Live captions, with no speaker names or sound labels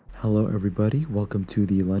Hello, everybody. Welcome to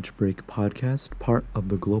the Lunch Break Podcast, part of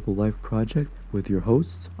the Global Life Project, with your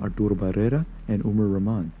hosts, Arturo Barrera and Umar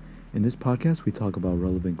Rahman. In this podcast, we talk about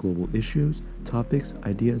relevant global issues, topics,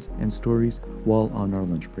 ideas, and stories while on our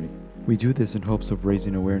lunch break. We do this in hopes of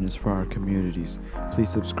raising awareness for our communities.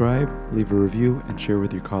 Please subscribe, leave a review, and share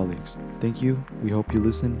with your colleagues. Thank you. We hope you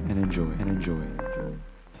listen and enjoy.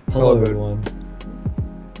 Hello, everyone.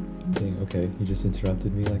 Dang, okay, you just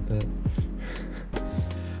interrupted me like that.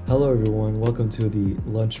 Hello, everyone. Welcome to the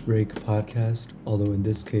Lunch Break Podcast. Although in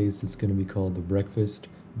this case, it's going to be called the Breakfast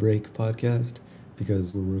Break Podcast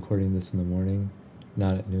because we're recording this in the morning,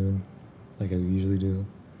 not at noon, like I usually do.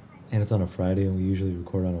 And it's on a Friday, and we usually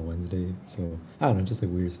record on a Wednesday. So I don't know, just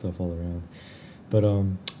like weird stuff all around. But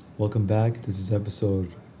welcome back. This is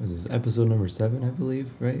episode number 7, I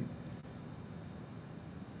believe, right?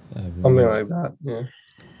 Something like that, yeah.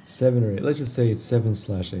 7 or 8. Let's just say it's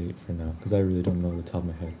 7/8 for now, because I really don't know the top of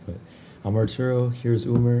my head. But I'm Arturo. Here's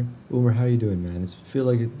Umar. Umar, how you doing, man? It's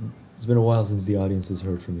been a while since the audience has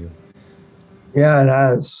heard from you. Yeah, it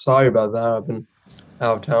has. Sorry about that. I've been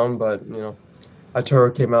out of town, but Arturo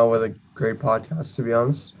came out with a great podcast, to be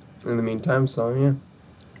honest, in the meantime. So yeah.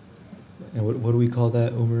 And what do we call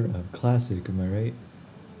that, Umar? A classic, am I right?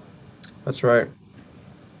 That's right.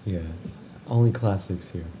 Yeah, it's only classics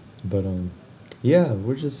here. But yeah,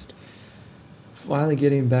 we're just finally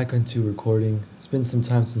getting back into recording. It's been some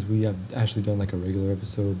time since we have actually done like a regular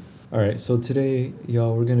episode. All right, so today,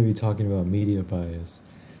 y'all, we're gonna be talking about media bias,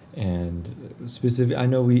 and specific. I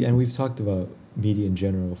know we've talked about media in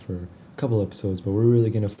general for a couple episodes, but we're really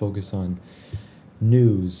gonna focus on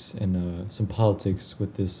news and some politics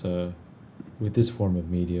with this form of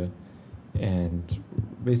media, and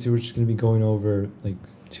basically we're just gonna be going over like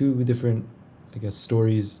two different, I guess,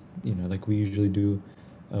 stories, like we usually do,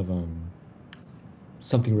 of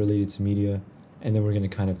something related to media, and then we're gonna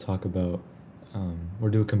kind of talk about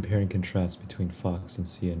we'll do a compare and contrast between Fox and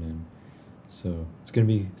CNN. So it's gonna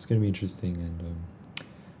be interesting.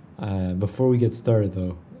 And before we get started,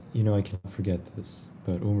 though, I can't forget this.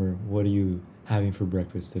 But Umar, what are you having for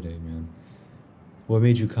breakfast today, man? What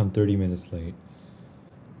made you come 30 minutes late?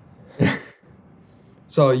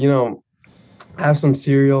 So I have some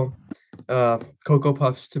cereal, Cocoa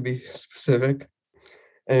Puffs to be specific,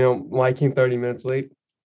 and why I came 30 minutes late.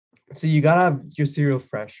 So you gotta have your cereal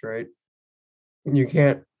fresh, right? You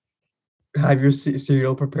can't have your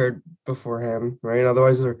cereal prepared beforehand, right?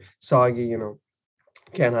 Otherwise they're soggy.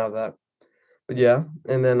 Can't have that. But yeah,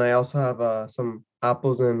 and then I also have some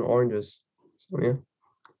apples and oranges. So yeah.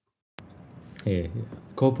 Hey,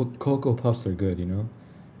 Cocoa Puffs are good,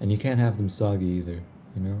 and you can't have them soggy either,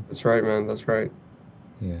 you know. That's right, man. That's right.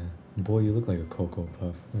 Yeah, boy, you look like a Cocoa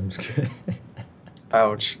Puff. I'm just kidding.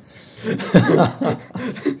 Ouch.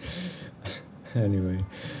 Anyway,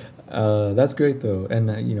 that's great though, and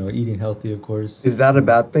eating healthy, of course. Is that a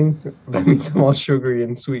bad thing? That means I'm all sugary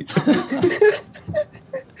and sweet.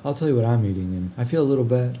 I'll tell you what I'm eating, and I feel a little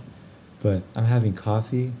bad, but I'm having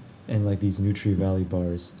coffee and like these Nutri Valley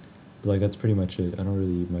bars. But like that's pretty much it. I don't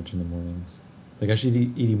really eat much in the mornings. Like I should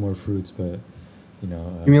eat eating more fruits, but You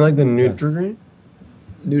mean like the yeah, Nutri-Green?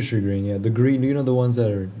 Nutri-Green, yeah, the green. The ones that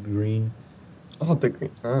are green. Oh, the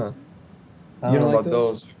green. I You don't don't know like about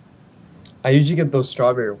those? those. I usually get those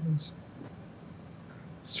strawberry ones.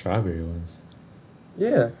 Strawberry ones.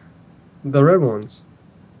 Yeah, the red ones.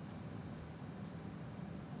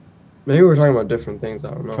 Maybe we're talking about different things. I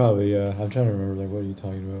don't know. Probably, yeah. I'm trying to remember, like, what are you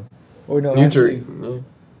talking about? Or no, Nutri. actually, Yeah.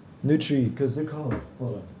 Nutri, because they're called,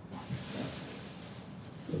 hold on.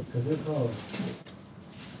 Because they're called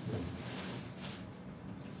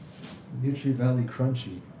Nutri Valley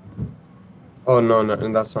Crunchy. Oh no, no,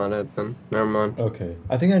 and that's not it then. Never mind. Okay.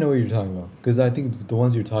 I think I know what you're talking about. Because I think the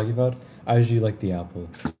ones you're talking about, I usually like the apple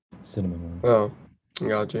cinnamon one. Oh,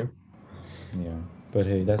 got you. Yeah. But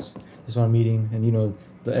hey, that's what I'm eating. And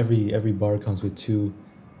every bar comes with two,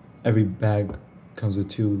 every bag comes with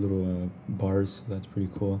two little bars. So that's pretty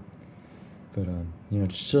cool. But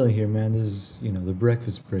just chilling here, man. This is the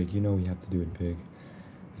breakfast break. We have to do it big.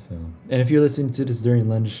 So, and if you're listening to this during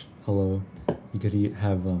lunch, hello. You could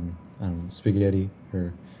have I don't know, spaghetti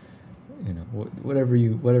or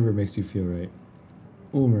whatever makes you feel right.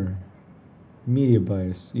 Umar, media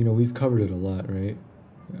bias. We've covered it a lot, right?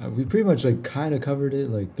 We pretty much like kind of covered it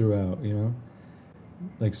like throughout.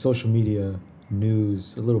 Like social media,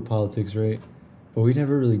 news, a little politics, right? But we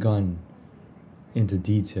never really gone into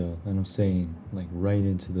detail, and I'm saying like right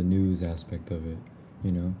into the news aspect of it,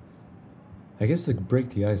 you know? I guess like break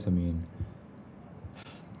the ice, I mean,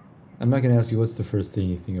 I'm not gonna ask you what's the first thing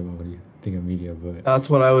you think about when you think of media, but That's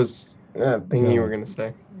what I was thinking you were no, gonna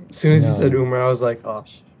say. As soon as you said no, Umar, I was like, oh,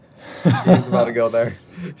 He's about to go there.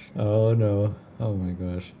 Oh no. Oh my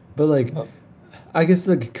gosh. But like, Oh, I guess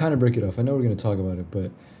like kind of break it off. I know we're gonna talk about it,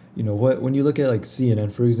 but what when you look at like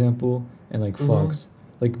CNN for example and like hmm. Fox,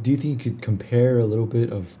 like do you think you could compare a little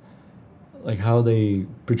bit of like how they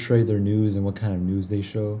portray their news and what kind of news they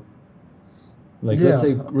show? Like let's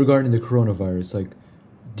say Yeah. regarding the coronavirus, like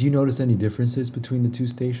do you notice any differences between the two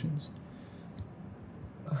stations?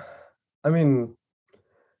 I mean,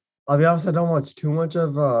 I'll be honest, I don't watch too much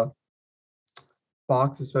of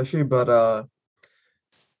Fox, especially, but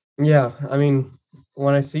yeah, I mean,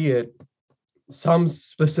 when I see it, some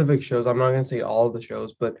specific shows, I'm not gonna say all the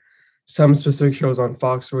shows, but some specific shows on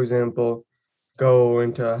Fox, for example, go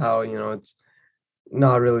into how, it's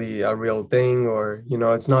not really a real thing, or,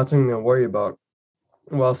 it's not something to worry about.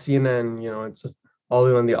 While CNN, it's all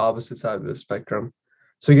the way on the opposite side of the spectrum.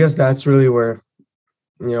 So I guess that's really where,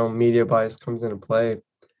 media bias comes into play,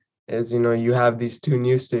 is, you have these two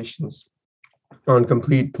news stations on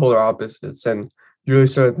complete polar opposites, and you really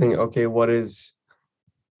start thinking, okay, what is,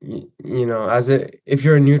 as if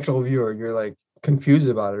you're a neutral viewer, you're like confused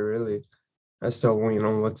about it, really, as to,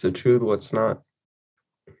 what's the truth, what's not.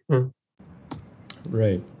 Hmm.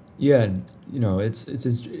 Right. Yeah, it's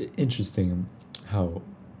interesting how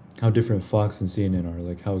different Fox and CNN are,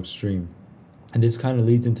 like how extreme. And this kind of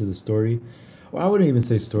leads into the story. Or I wouldn't even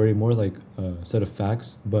say story, more like a set of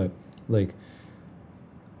facts, but like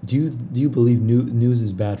do you believe news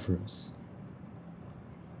is bad for us?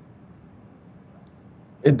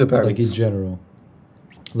 It Like in depends. general.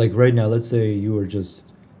 Like right now, let's say you were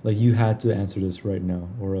just like you had to answer this right now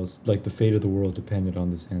or else like the fate of the world depended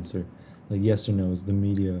on this answer. Like yes or no, is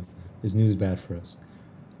news bad for us?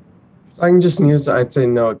 I can just news, I'd say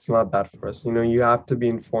no, it's not bad for us. You have to be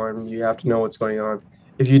informed, you have to know what's going on.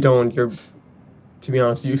 If you don't, you're, to be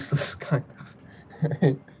honest, useless, kind of.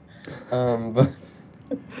 Right?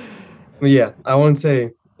 But yeah, I wouldn't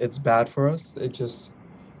say it's bad for us. It just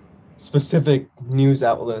specific news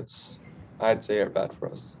outlets, I'd say, are bad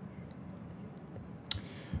for us.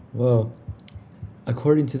 Well,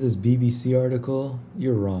 according to this BBC article,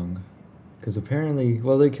 you're wrong. Because apparently,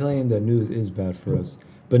 well, they claim that news is bad for us,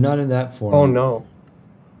 but not in that Oh form. no.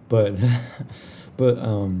 But,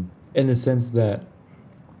 in the sense that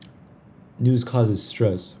news causes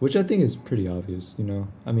stress, which I think is pretty obvious.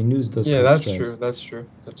 I mean, news does Yeah, cause that's true. stress. That's true.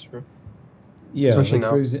 That's true. Yeah, Especially like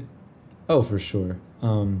for now. example, oh, for sure.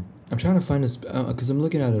 I'm trying to find because I'm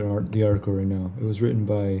looking at the article right now. It was written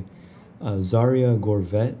by Zaria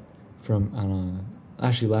Gorvet from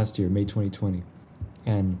actually last year, May 2020,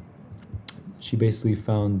 and she basically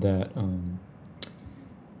found that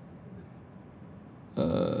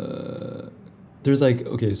uh, there's like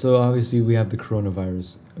okay, so obviously we have the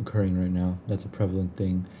coronavirus occurring right now. That's a prevalent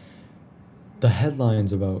thing. The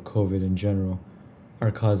headlines about COVID in general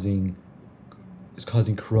are causing is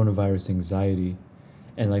causing coronavirus anxiety,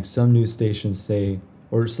 and like some news stations say,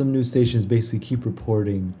 or some news stations basically keep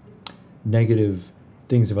reporting negative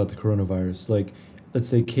things about the coronavirus. Like, let's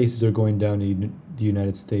say cases are going down in the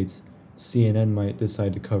United States, CNN might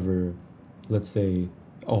decide to cover, let's say,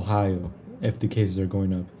 Ohio, if the cases are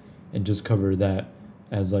going up, and just cover that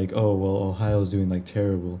as like, oh well, Ohio's doing like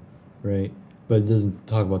terrible, right? But it doesn't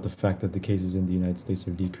talk about the fact that the cases in the United States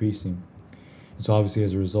are decreasing. And so obviously,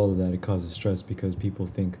 as a result of that, it causes stress because people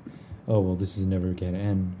think, oh well, this is never going to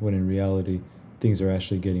end. When in reality, things are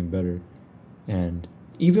actually getting better. And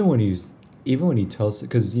even when he's even when he tells,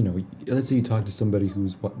 because let's say you talk to somebody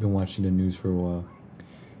who's been watching the news for a while.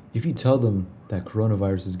 If you tell them that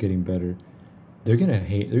coronavirus is getting better, they're gonna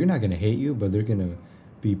hate. They're not gonna hate you, but they're gonna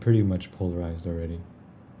be pretty much polarized already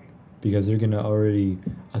because they're gonna already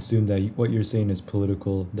assume that what you're saying is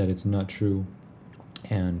political, that it's not true,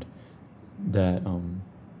 and that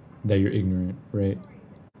that you're ignorant, right?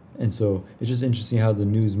 And so it's just interesting how the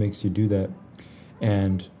news makes you do that.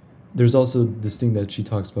 And there's also this thing that she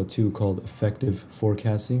talks about too called effective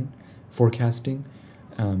forecasting,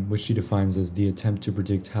 which she defines as the attempt to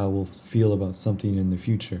predict how we'll feel about something in the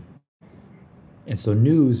future. And so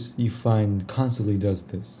news you find constantly does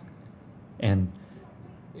this. And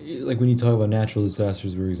like when you talk about natural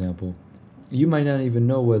disasters, for example, you might not even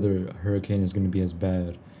know whether a hurricane is going to be as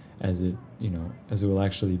bad as it will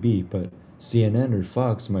actually be, but CNN or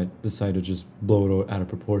Fox might decide to just blow it out of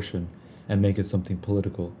proportion and make it something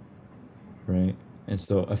political, right? And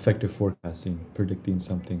so effective forecasting, predicting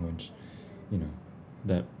something which, you know,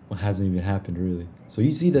 that hasn't even happened really. So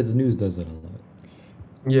you see that the news does that a lot.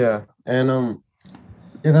 Yeah. And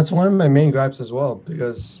yeah, that's one of my main gripes as well,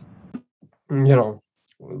 because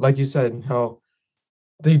like you said, how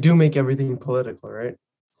they do make everything political, right?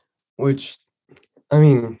 Which, I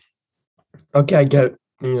mean, okay, I get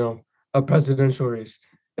you know, a presidential race,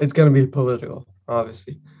 it's going to be political,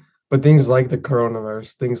 obviously. But things like the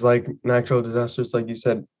coronavirus, things like natural disasters, like you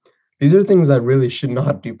said, these are things that really should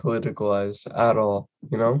not be politicalized at all,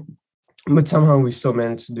 you know? But somehow we still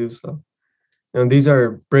manage to do so. You know, these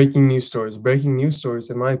are breaking news stories. Breaking news stories,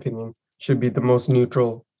 in my opinion, should be the most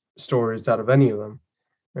neutral stories out of any of them,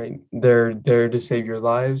 right? They're there to save your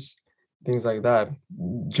lives, things like that,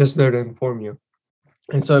 just there to inform you.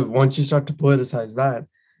 And so once you start to politicize that,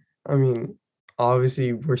 I mean,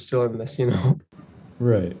 obviously we're still in this, you know.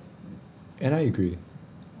 Right. And I agree.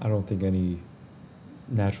 I don't think any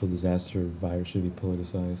natural disaster virus should be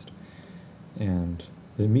politicized. And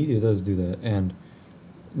the media does do that. And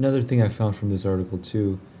another thing I found from this article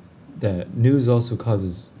too, that news also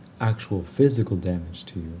causes actual physical damage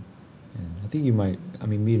to you. And I think you might, I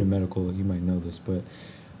mean, being a medical, you might know this, but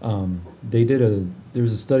there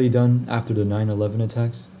was a study done after the 9/11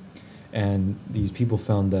 attacks, and these people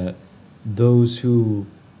found that those who,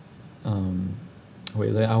 um,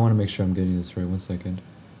 wait, I want to make sure I'm getting this right. One second.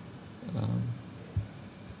 Um,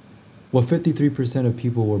 well, 53% of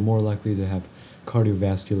people were more likely to have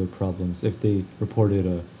cardiovascular problems if they reported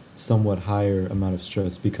a somewhat higher amount of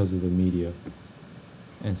stress because of the media.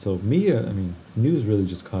 And so, media, I mean, news really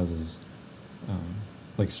just causes um,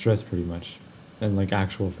 like stress pretty much and like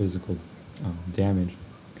actual physical damage.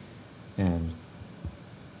 And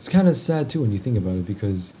it's kind of sad too when you think about it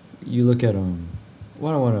because you look at, well,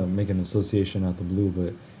 I don't want to make an association out the blue,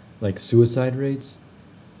 but like suicide rates,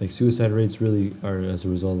 like suicide rates really are as a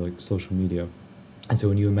result of like social media. And so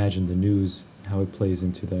when you imagine the news and how it plays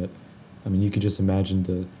into that, I mean, you could just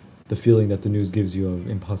imagine the feeling that the news gives you of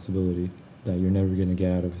impossibility, that you're never going to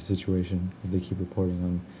get out of a situation if they keep reporting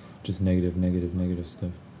on just negative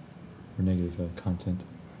stuff or negative content.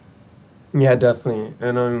 Yeah, definitely.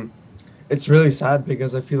 And it's really sad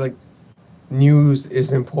because I feel like news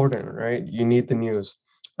is important, right? You need the news.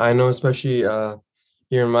 I know, especially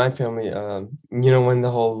here in my family, you know, when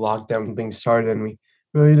the whole lockdown thing started and we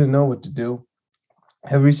really didn't know what to do.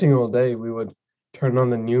 Every single day we would turn on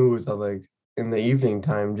the news at like in the evening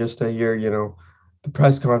time just to hear, you know, the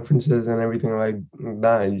press conferences and everything like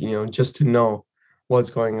that, you know, just to know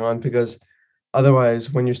what's going on because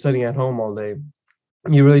otherwise when you're sitting at home all day,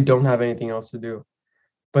 you really don't have anything else to do.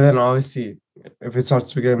 But then obviously if it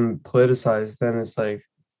starts to become politicized, then it's like,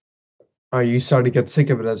 you start to get sick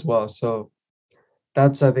of it as well. So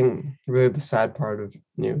that's I think really the sad part of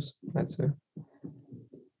news. That's it.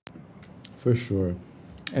 For sure.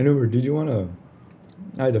 And Uber, did you want to?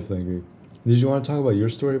 I definitely agree. Did you want to talk about your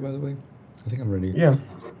story, by the way? I think I'm ready. Yeah.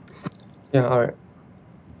 Yeah. All right.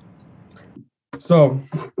 So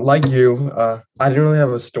like you, I didn't really have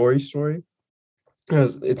a story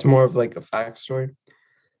because it's more of like a fact story.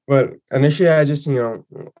 But initially, I just, you know,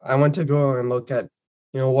 I went to go and look at,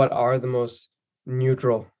 you know, what are the most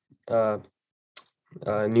neutral uh,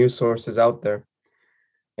 news sources out there.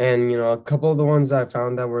 And, you know, a couple of the ones that I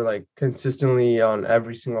found that were like consistently on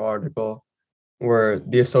every single article were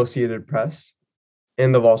the Associated Press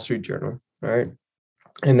and the Wall Street Journal. Right.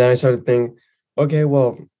 And then I started to think, okay,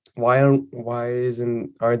 well, why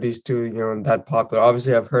isn't are these two, you know, that popular?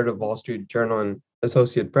 Obviously, I've heard of Wall Street Journal and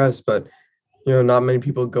Associated Press, but you know, not many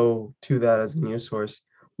people go to that as a news source.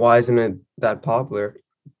 Why isn't it that popular?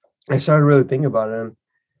 I started really thinking about it, and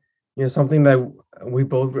you know, something that we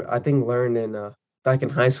both I think learned in back in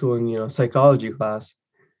high school in, you know, psychology class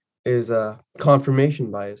is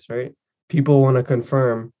confirmation bias, right? People want to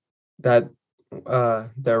confirm that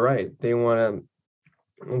they're right. They want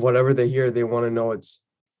to whatever they hear, they want to know it's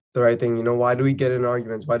the right thing. You know, why do we get in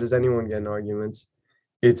arguments? Why does anyone get in arguments?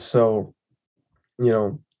 It's so, you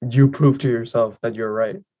know, you prove to yourself that you're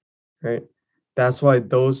right, right? That's why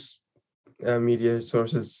those media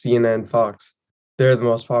sources, CNN, Fox, they're the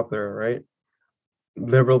most popular, right?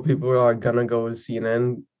 Liberal people are gonna go to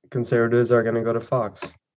CNN, conservatives are gonna go to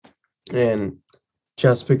Fox, and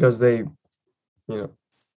just because they, you know,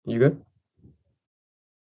 you good?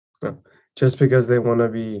 No. Just because they want to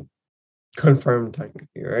be confirmed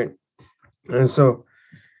technically, right? And so,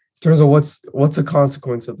 in terms of what's the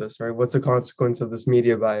consequence of this, right? What's the consequence of this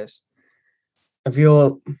media bias? I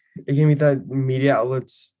feel it can be that media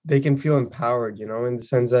outlets they can feel empowered, you know, in the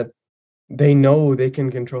sense that they know they can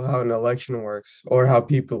control how an election works or how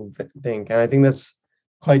people think, and I think that's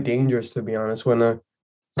quite dangerous to be honest. When a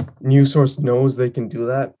news source knows they can do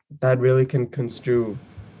that, that really can construe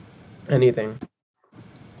anything.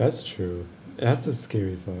 That's true. That's a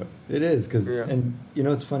scary thought. It is, because, Yeah, and you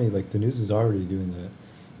know, it's funny, like, the news is already doing that.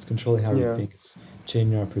 It's controlling how we yeah, think, it's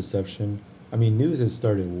changing our perception. I mean, news has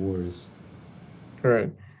started wars.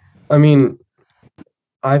 right. I mean,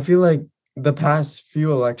 I feel like the past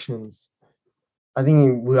few elections, I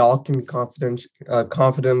think we all can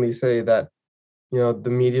confidently say that the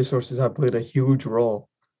media sources have played a huge role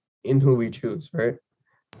in who we choose, right?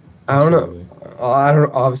 I don't know. Absolutely. I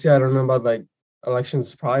don't obviously I don't know about like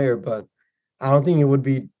elections prior, but I don't think it would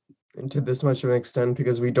be to this much of an extent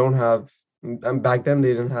because we don't have. Back then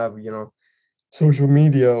they didn't have social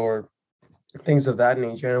media or things of that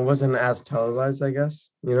nature, and it wasn't as televised, I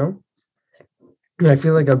guess. And I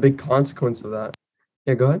feel like a big consequence of that.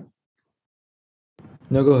 Yeah, go ahead.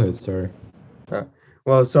 No, go ahead. Sorry. Uh,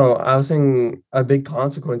 well, so I was saying a big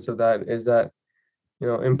consequence of that is that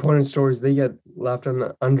important stories they get left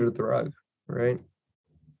under the rug, right?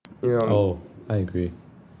 You know, Oh, I agree.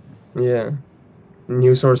 yeah,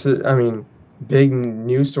 news sources. I mean, big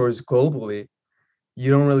news stories globally you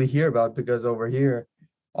don't really hear about because over here,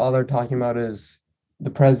 all they're talking about is the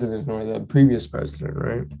president or the previous president,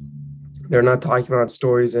 right? They're not talking about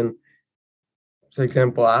stories in, for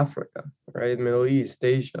example, Africa, right? Middle East,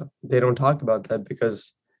 Asia. They don't talk about that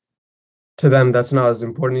because to them that's not as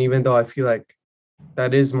important, even though I feel like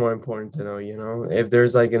that is more important to know, if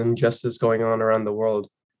there's like an injustice going on around the world,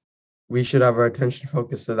 we should have our attention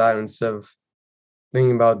focused to that instead of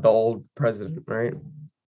thinking about the old president, right?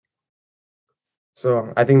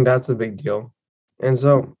 So I think that's a big deal. And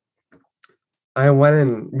so I went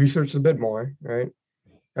and researched a bit more, right?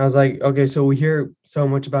 I was like, okay, so we hear so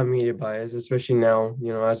much about media bias, especially now,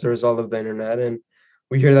 as a result of the internet, and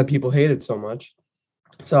we hear that people hate it so much.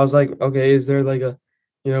 So I was like, okay, is there like a,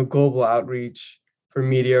 global outreach for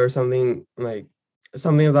media or something like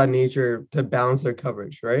something of that nature to balance their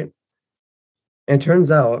coverage, right? And it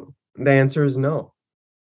turns out the answer is no.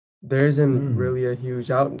 There isn't Hmm. really a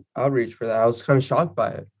huge outreach for that. I was kind of shocked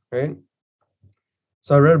by it, right?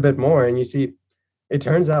 So I read a bit more, and you see, it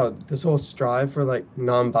turns out this whole strive for like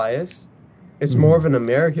non-bias is more Hmm. of an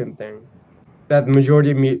American thing that the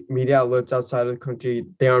majority of media outlets outside of the country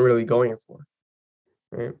they aren't really going for,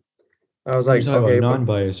 right? I was You're like, talking about okay, but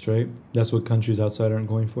non-biased, right? That's what countries outside aren't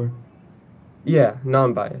going for. yeah,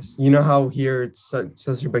 non-bias. You know how here it's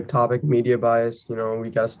such a big topic, media bias. We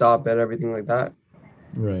got to stop it, everything like that.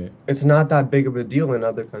 Right. It's not that big of a deal in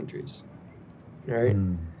other countries, right?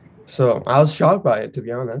 Hmm. So I was shocked by it, to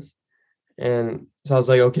be honest. And so I was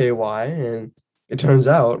like, okay, why? And it turns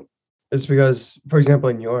out it's because, for example,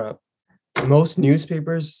 in Europe, most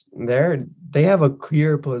newspapers there, they have a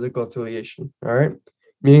clear political affiliation, all right?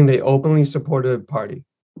 Meaning they openly support a party.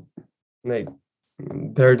 They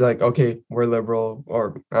they're like, okay, we're liberal,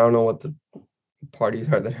 or I don't know what the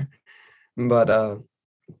parties are there. But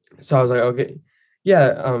so I was like, okay,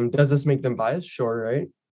 yeah, does this make them biased? Sure, right?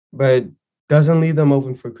 But doesn't leave them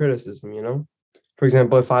open for criticism. For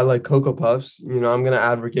example, if I like Cocoa Puffs, I'm gonna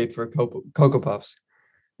advocate for Cocoa Puffs.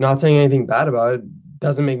 Not saying anything bad about it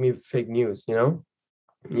doesn't make me fake news.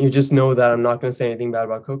 You just know that I'm not gonna say anything bad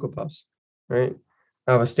about Cocoa Puffs, right?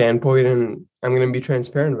 I have a standpoint and I'm gonna be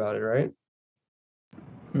transparent about it, right?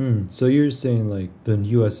 Hmm. So you're saying like the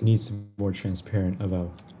U.S. needs to be more transparent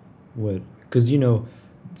about what? Because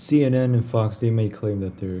CNN and Fox they may claim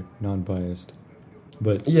that they're non-biased,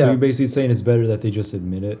 but so you're Yeah, basically saying it's better that they just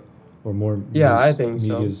admit it, or more yeah, I news think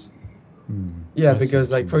so. media's. Hmm. Yeah, I see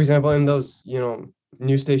because what you like for mean. example, in those,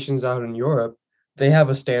 news stations out in Europe, they have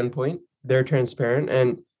a standpoint, they're transparent,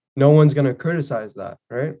 and no one's gonna criticize that,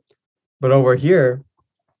 right? But over here,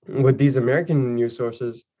 with these American news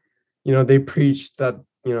sources, they preach that,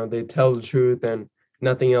 they tell the truth and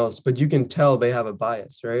nothing else, but you can tell they have a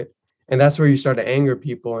bias, right? And that's where you start to anger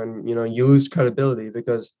people and you lose credibility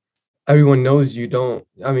because everyone knows you don't,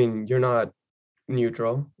 I mean, you're not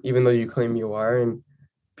neutral, even though you claim you are, and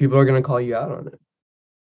people are gonna call you out on it.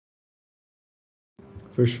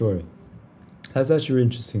 For sure. That's actually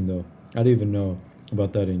interesting though. I didn't even know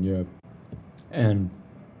about that in Europe. And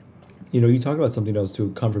you talk about something else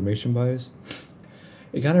too, confirmation bias.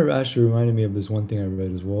 It kind of actually reminded me of this one thing I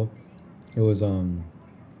read as well. It was um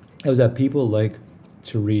it was that people like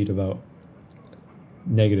to read about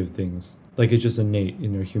negative things. Like it's just innate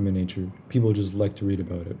in their human nature. People just like to read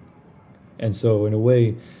about it. And so in a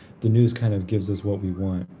way, the news kind of gives us what we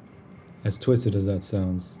want. As twisted as that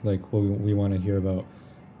sounds, like what we want to hear about,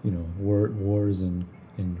 wars and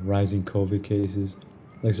rising COVID cases.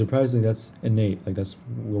 Like surprisingly, that's innate. Like that's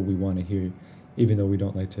what we want to hear, even though we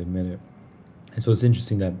don't like to admit it. And so it's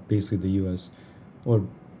interesting that basically the U.S. or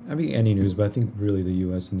I mean any news, but I think really the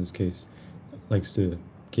U.S. in this case likes to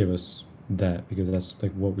give us that because that's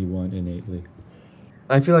like what we want innately.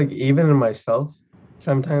 I feel like even in myself,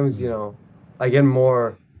 sometimes, Mm. I get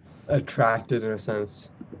more attracted in a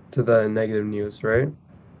sense to the negative news, right?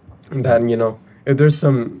 And then, if there's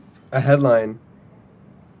a headline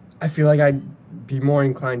I feel like I'd be more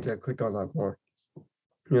inclined to click on that more.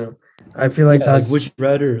 You know, I feel like Yeah, like would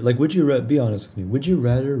that's you rather be honest with me, would you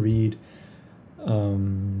rather read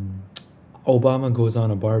um Obama goes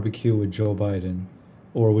on a barbecue with Joe Biden,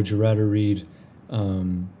 or would you rather read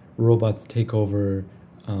um robots take over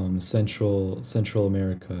Central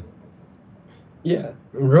America? yeah,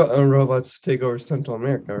 robots take over Central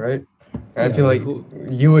America, right? And I Yeah, feel like like who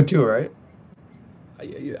you would too, right?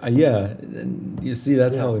 yeah, and you see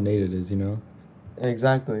that's Yeah, how innate it is, you know?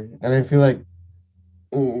 exactly. And I feel like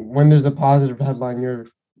when there's a positive headline, you're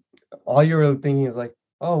all you're really thinking is like,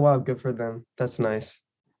 oh wow, good for them. That's nice.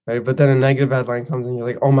 Right. But then a negative headline comes and you're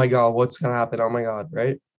like, oh my God, what's gonna happen? Oh my God,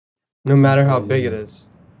 right? No matter how Right, big yeah. it is.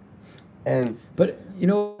 And But you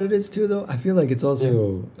know what it is too, though? I feel like it's yeah,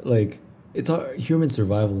 also like it's our human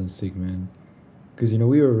survival instinct, man. Because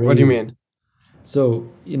we were what do you raised. mean? So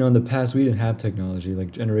in the past we didn't have technology.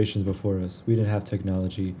 Like generations before us, we didn't have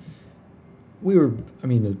technology. We were, I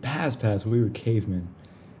mean, the past we were cavemen,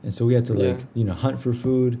 and so we had to Yeah. like hunt for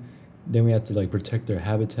food. Then we had to like protect their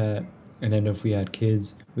habitat, and then if we had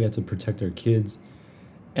kids, we had to protect our kids.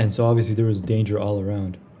 And so obviously there was danger all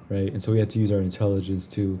around, right? And so we had to use our intelligence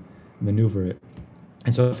to maneuver it.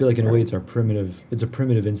 And so I feel like in a way Right. it's a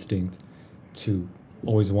primitive instinct to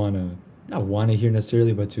always not want to hear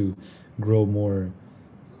necessarily, but to grow more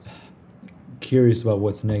curious about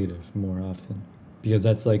what's negative more often. Because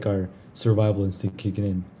that's like our survival instinct kicking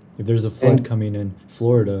in. If there's a flood And coming in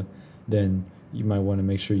Florida, then you might want to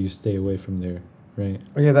make sure you stay away from there, right?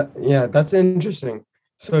 yeah, that's interesting.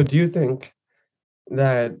 So do you think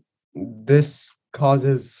that this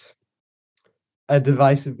causes a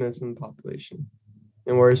divisiveness in the population?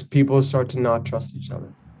 And whereas people start to not trust each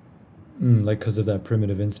other. Like because of that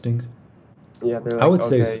primitive instinct. Yeah, they're I like, would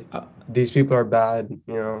say okay, these people are bad,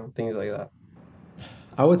 things like that.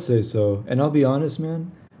 I would say so. And I'll be honest,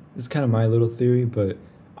 man, it's kind of my little theory, but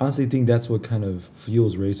I honestly think that's what kind of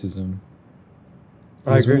fuels racism.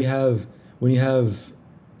 I Because agree. when you have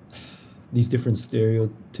these different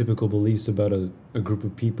stereotypical beliefs about a group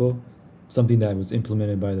of people, something that was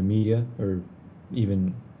implemented by the media or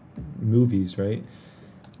even movies, right?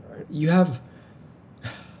 Right. You have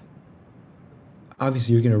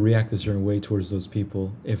obviously you're gonna react a certain way towards those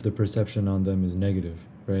people if the perception on them is negative,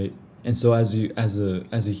 right? And so as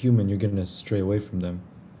a human, you're gonna stray away from them,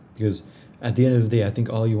 because at the end of the day, I think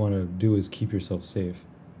all you want to do is keep yourself safe,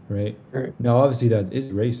 right? Right. Now, obviously, that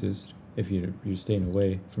is racist if you're staying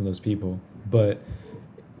away from those people, but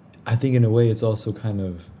I think in a way it's also kind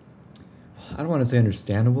of, I don't want to say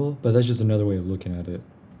understandable, but that's just another way of looking at it.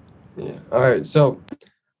 Yeah. All right. So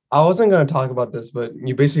I wasn't going to talk about this, but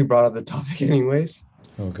you basically brought up the topic anyways.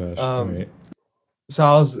 Oh gosh, all Um, right.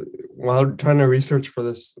 so while trying to research for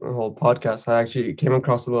this whole podcast, I actually came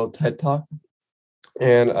across a little TED talk,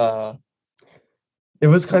 and it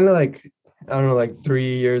was kind of like, I don't know, like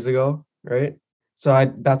 3 years ago, right?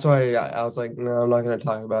 So that's why I was like, no, I'm not going to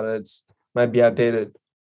talk about it. It's might be outdated,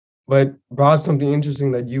 but brought up something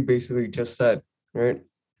interesting that you basically just said, right?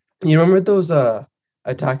 You remember those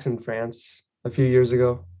attacks in France a few years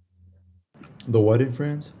ago? The what in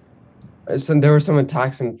France? So there were some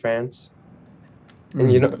attacks in France,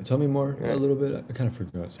 and Tell me more a uh, little bit. I kind of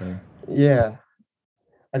forgot. Sorry. yeah,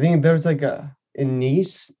 I think there was like a in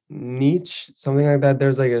Niche, something like that.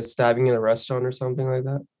 There's like a stabbing in a restaurant or something like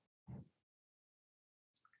that.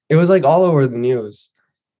 It was like all over the news.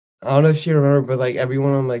 I don't know if you remember, but like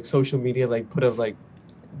everyone on like social media like put up like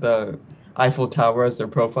the Eiffel Tower as their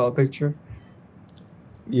profile picture.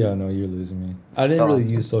 Yeah, no, you're losing me. I didn't Fell really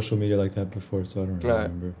off. use social media like that before, so I don't really Right.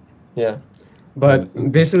 remember. Yeah, but But okay.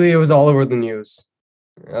 basically it was all over the news,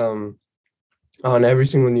 um, on every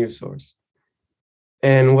single news source.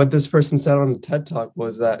 And what this person said on the TED Talk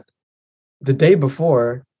was that the day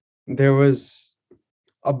before, there was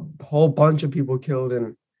a whole bunch of people killed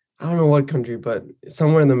in, I don't know what country, but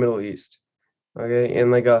somewhere in the Middle East. Okay.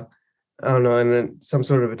 In like I don't know, and then some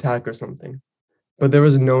sort of attack or something. But there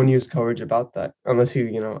was no news coverage about that unless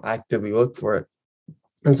you actively look for it.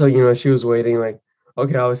 And so, she was waiting like,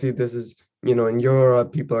 okay, obviously this is, in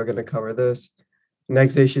Europe, people are going to cover this.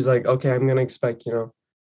 Next day, she's like, okay, I'm going to expect,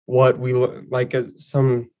 what like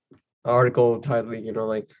some article titling,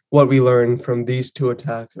 like what we learned from these two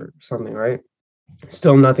attacks or something, right?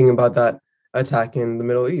 Still nothing about that attack in the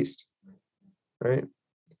Middle East, right?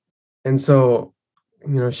 And so,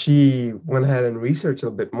 she went ahead and researched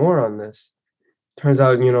a bit more on this. Turns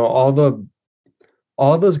out,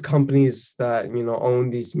 all those companies that own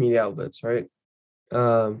these media outlets, right?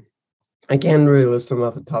 Um, I can't really list them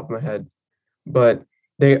off the top of my head, but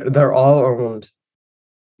they're all owned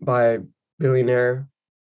by billionaire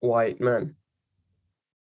white men.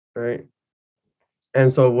 right?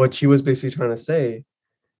 And so what she was basically trying to say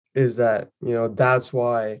is that, that's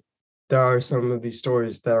why there are some of these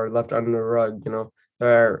stories that are left under the rug. There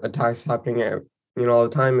are attacks happening all the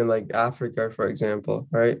time in like Africa, for example,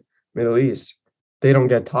 right? Middle East. They don't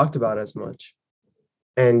get talked about as much.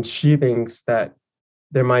 And she thinks that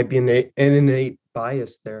there might be an innate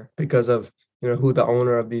bias there because of, who the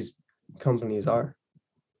owner of these companies are.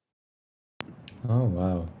 Oh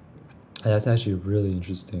wow, that's actually really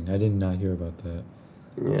interesting. I did not hear about that.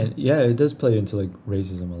 Yeah. And yeah, it does play into like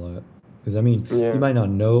racism a lot. Because I mean, you Yeah. might not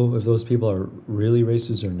know if those people are really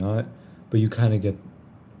racist or not, but you kind of get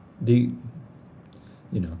the,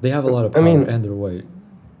 they have a lot of I power mean, and they're white.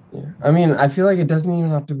 yeah. I mean, I feel like it doesn't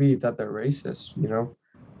even have to be that they're racist,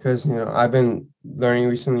 because, I've been learning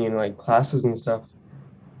recently in like classes and stuff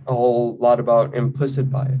a whole lot about implicit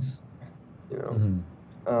bias, you know,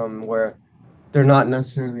 Hmm. where they're not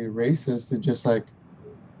necessarily racist. They're just like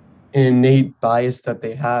innate bias that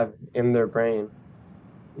they have in their brain,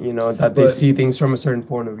 that they But see things from a certain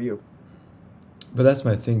point of view. but that's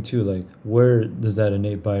my thing too. Like, where does that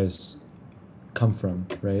innate bias come from,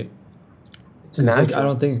 right? It's Because like I natural.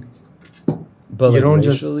 don't think, but You like don't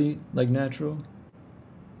just, racially, like natural.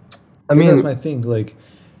 I Because that's mean, my thing. Like,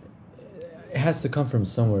 it has to come from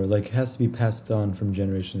somewhere. Like, it has to be passed on from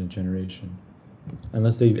generation to generation.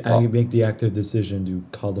 Unless they well, make the active decision to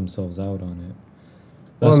call themselves out on it.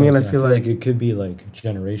 well, I That's what I'm mean, I saying. I feel feel like like, it could be like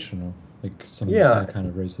generational, like some yeah, that kind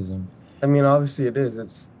of racism. I mean, obviously it is.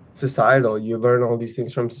 It's societal. You learn all these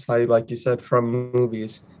things from society, like you said, from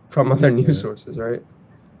movies, from other news Right. sources, right?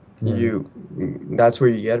 Right. That's where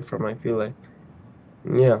you get it from, I feel like.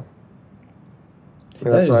 Yeah. That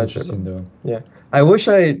That's is why I said, interesting though. yeah. I wish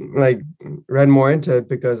I like read more into it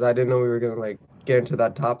because I didn't know we were gonna like get into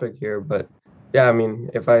that topic here. But yeah, I mean,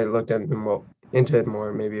 if I looked into it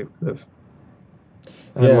more, maybe it could have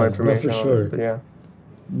had more Yeah. No, for information on it. sure. But yeah,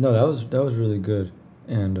 No, that was really good.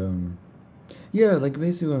 And yeah, like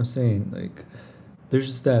basically what I'm saying, like there's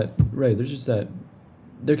just that right. There's just that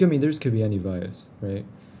there could be any bias, right?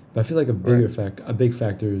 But I feel like right, a big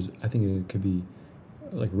factor is I think it could be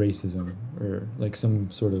like racism or like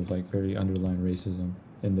some sort of like very underlying racism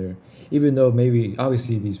in there. Even though maybe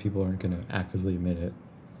obviously these people aren't gonna actively admit it,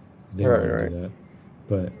 'cause they don't right, want to right. do that.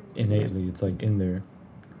 But Yeah. innately, it's like in there.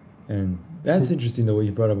 And that's interesting though what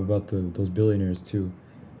you brought up about those billionaires too,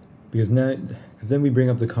 because then we bring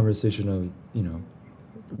up the conversation of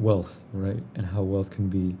wealth, right, and how wealth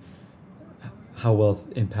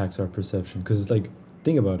impacts our perception. Because like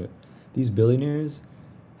think about it, these billionaires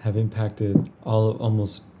have impacted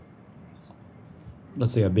almost,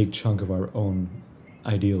 let's say, a big chunk of our own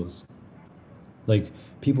ideals. Like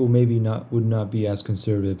people maybe not would not be as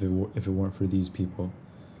conservative if it weren't for these people,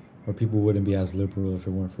 or people wouldn't be as liberal if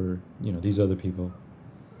it weren't for these other people.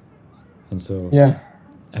 And so Yeah.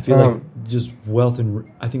 I feel like Um. just wealth, and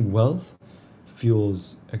I think wealth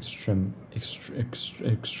fuels extremist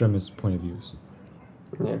point of views.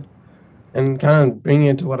 Yeah. And kind of bringing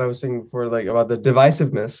it to what I was saying before, like about the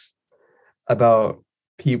divisiveness about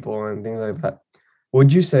people and things like that.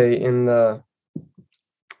 Would you say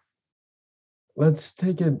let's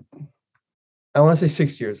take it, I want to say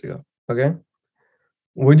 6 years ago, okay?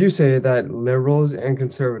 Would you say that liberals and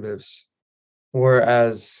conservatives were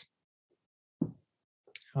as, I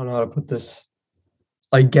don't know how to put this,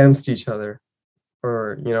 against each other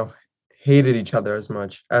or, hated each other as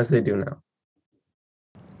much as they do now?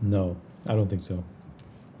 No, I don't think so.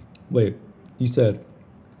 Wait, you said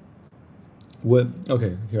what?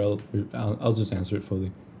 Okay, here I'll just answer it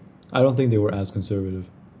fully. I don't think they were as conservative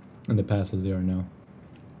in the past as they are now.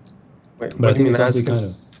 Wait, But what I do you think mean it's actually kind of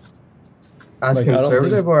as like I don't think.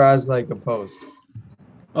 conservative or as like opposed?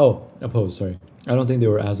 Oh, opposed. Sorry, I don't think they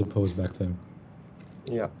were as opposed back then.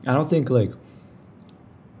 Yeah, I don't think like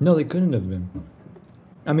no, they couldn't have been.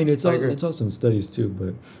 I mean, I agree. it's also in studies too,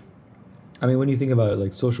 but I mean, when you think about it,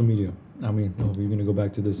 like social media, I mean, oh, we're gonna go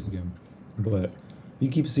back to this again, but you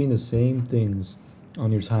keep seeing the same things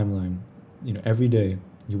on your timeline, every day.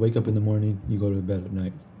 You wake up in the morning, you go to bed at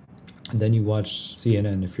night, and then you watch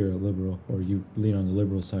CNN if you're a liberal or you lean on the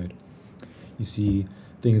liberal side. You see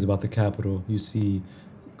things about the Capitol, you see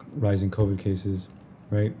rising COVID cases,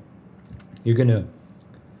 right? You're gonna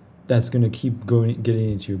that's gonna keep going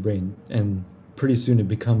getting into your brain, and pretty soon it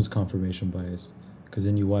becomes confirmation bias, because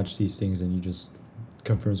then you watch these things and you just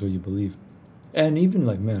confirms what you believe. And even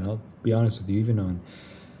like man, I'll be honest with you, even on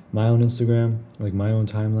my own Instagram, like my own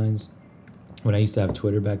timelines, when I used to have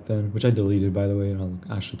Twitter back then, which I deleted by the way, and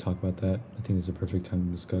I'll actually talk about that. I think this is a perfect time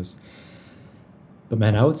to discuss. But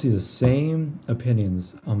man, I would see the same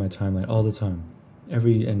opinions on my timeline all the time.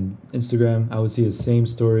 every and Instagram, I would see the same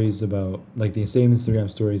stories about like the same Instagram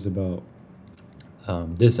stories about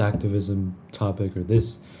this activism topic or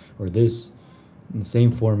this in the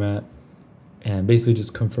same format, and basically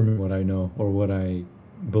just confirming what I know or what I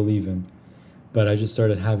believe in. But I just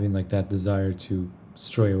started having like that desire to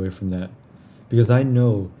stray away from that because I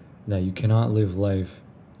know that you cannot live life,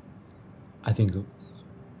 I think,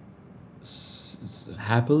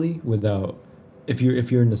 happily without if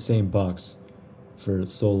you're in the same box for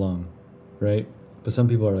so long, right? But some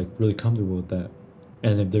people are like really comfortable with that,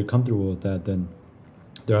 and if they're comfortable with that, then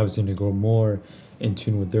they're obviously going to go more in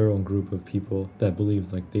tune with their own group of people that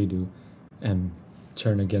believe like they do, and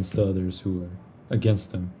turn against the others who are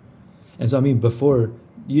against them. And so, I mean, before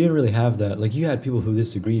you didn't really have that. Like, you had people who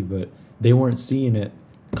disagreed, but they weren't seeing it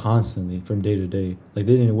constantly from day to day. Like,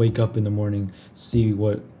 they didn't wake up in the morning, see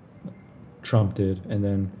what Trump did, and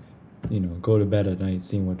then, go to bed at night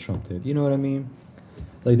seeing what Trump did. You know what I mean?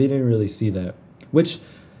 Like, they didn't really see that. Which,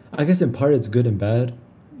 I guess in part it's good and bad.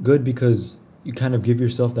 Good because you kind of give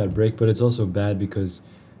yourself that break, but it's also bad because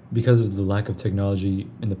of the lack of technology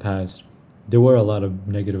in the past, there were a lot of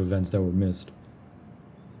negative events that were missed.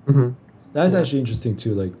 Hmm. That's Yeah. actually interesting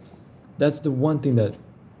too. Like, that's the one thing that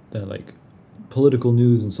like political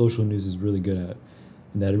news and social news is really good at,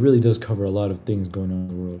 and that it really does cover a lot of things going on in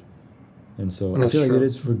the world. And so I That's feel like it true.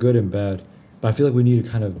 is for good and bad, but I feel like we need to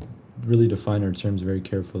kind of really define our terms very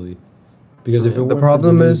carefully because if it Yeah. The weren't for the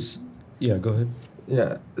problem news, is, yeah, go ahead.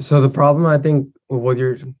 yeah. So the problem, I think, with what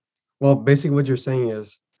you're, well, basically what you're saying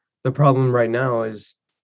is the problem right now is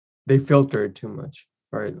they filter it too much,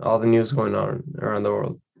 right? All the news going on around the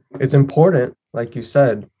world. It's important, like you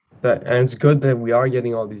said, that, and it's good that we are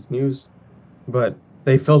getting all these news, but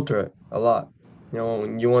they filter it a lot.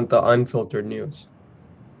 When you want the unfiltered news.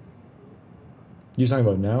 You talking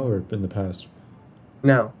about now or in the past?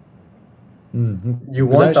 Now, Mm-hmm. you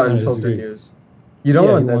Because I want the actually kind of unfiltered disagree. news. You don't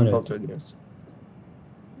Yeah, want you the want it. unfiltered news.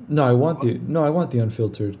 No, I want the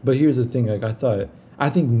unfiltered. But here's the thing, like I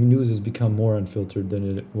think news has become more unfiltered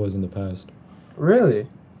than it was in the past. Really?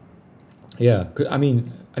 Yeah, I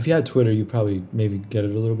mean, if you had Twitter, you probably maybe get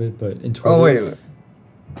it a little bit, but in Oh, Twitter,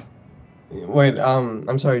 wait.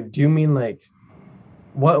 I'm sorry. Do you mean like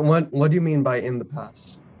what do you mean by in the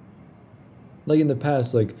past? like in the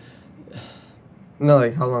past, No,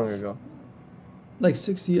 like how long ago?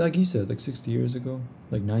 60, like you said, like 60 years ago,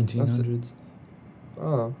 like That's it. 1900s.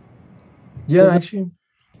 Oh, yeah. Cuz like Actually,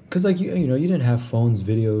 cuz like you didn't have phones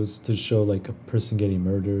videos to show like a person getting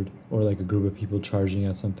murdered or like a group of people charging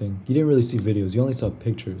at something. You didn't really see videos. You only saw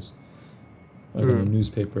pictures like in a mm,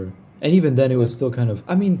 newspaper. And even then, it yeah. was still kind of.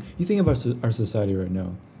 I mean, you think of our society right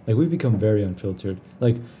now. Like we've become very unfiltered.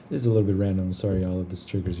 Like this is a little bit random. I'm sorry, all of this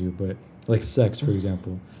triggers you, but like sex, for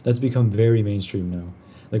example, that's become very mainstream now.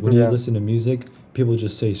 Like when you Yeah. listen to music, people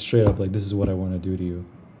just say straight up like, "This is what I want to do to you."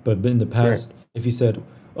 But in the Right. past, if you said,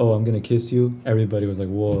 "Oh, I'm gonna kiss you," everybody was like,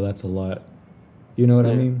 "Whoa, that's a lot." You know what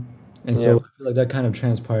I Yeah. mean? And so Yeah. I feel like that kind of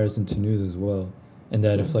transpires into news as well. And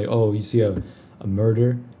that if Yeah. like, oh, you see a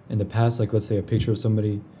murder in the past, like let's say a picture of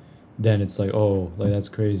somebody, then it's like, oh, like that's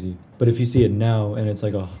crazy. But if you see it now and it's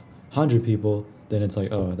like 100 people, then it's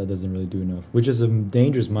like, oh, that doesn't really do enough. Which is a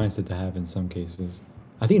dangerous mindset to have in some cases.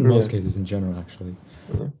 I think in most Yeah. cases in general, actually.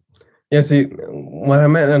 Yeah. Yeah. See, when I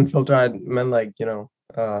meant unfiltered, I meant like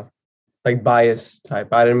like bias type.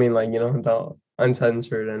 I didn't mean like the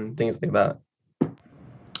uncensored and things like that.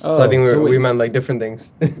 So I Oh, think so we wait. meant like different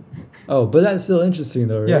things. Oh, but that's still interesting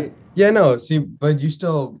though, Yeah. right? Yeah. No. See, but you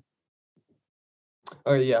still.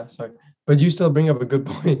 Oh yeah. Sorry, but you still bring up a good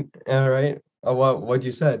point. Right. What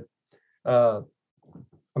you said. Uh,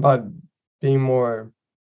 about being more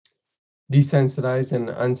desensitized and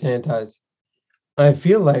unsanitized. I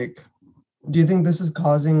feel like, do you think this is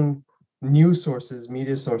causing news sources,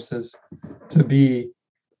 media sources, to be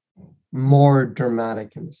more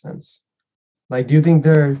dramatic in a sense? Like, do you think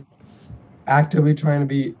they're actively trying to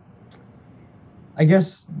be? I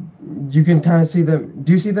guess you can kind of see them.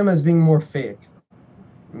 Do you see them as being more fake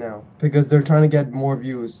now because they're trying to get more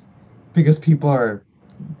views because people are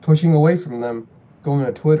pushing away from them, going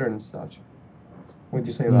to Twitter and such? Would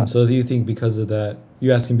you say that? So do you think because of that,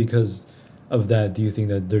 you're asking because of that, do you think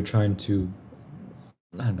that they're trying to,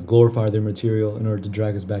 I don't know, glorify their material in order to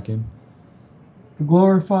drag us back in?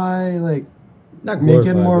 Glorify, like, Not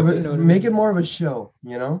glorify, but you know what I make mean? it more of a show,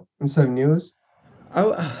 instead of news.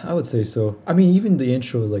 I would say so. I mean, even the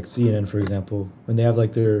intro, like CNN, for example, when they have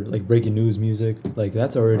like their like breaking news music, like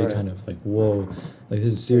that's already Right. kind of like, whoa, like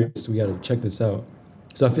this is Yeah. serious. We gotta check this out.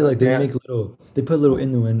 So I feel Yeah. like Yeah. they put little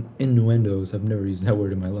innuendos. I've never used that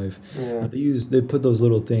word in my life, Yeah. but they put those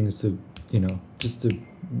little things to just to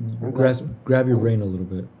Exactly. grab your brain a little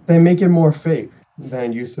bit. They make it more fake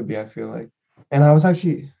than it used to be, I feel like. And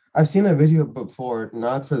I've seen a video before,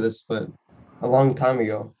 not for this, but a long time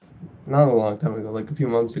ago. Not a long time ago, like a few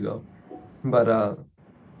months ago. But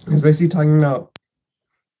it's basically talking about,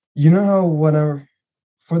 you know how whenever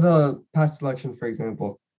for the past election, for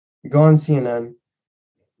example, you go on CNN,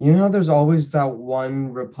 you know how there's always that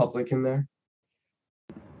one Republican there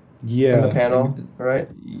in the Yeah, panel, and right?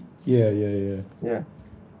 yeah, yeah, yeah. Yeah.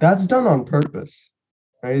 That's done on purpose,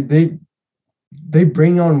 right? They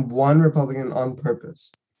bring on one Republican on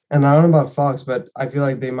purpose. And I don't know about Fox, but I feel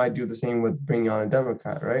like they might do the same with bringing on a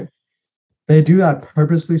Democrat, right? They do that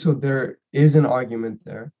purposely so there is an argument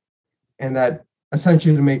there, and that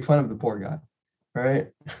essentially to make fun of the poor guy, right?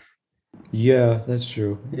 Yeah, that's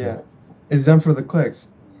true. Yeah. Yeah, it's done for the clicks.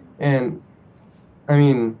 And I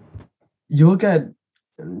mean, you look at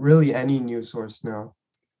really any news source now,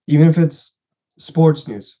 even if it's sports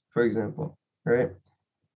news, for example, right?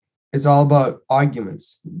 It's all about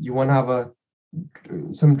arguments. You want to have a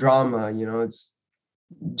some drama, it's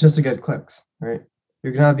just to get clicks, right?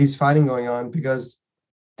 You're gonna have these fighting going on because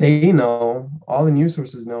they know, all the news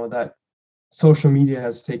sources know that social media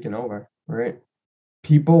has taken over, right?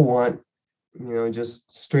 People want,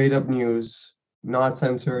 just straight up news, not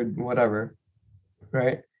censored, whatever,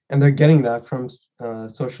 right? And they're getting that from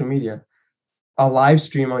social media. A live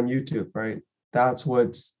stream on YouTube, right? That's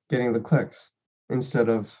what's getting the clicks instead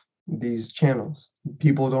of these channels.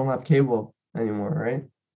 People don't have cable anymore, right?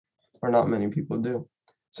 Or not many people do.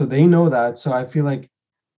 So they know that. So I feel like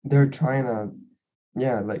they're trying to,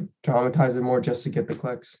 yeah, like dramatize it more just to get the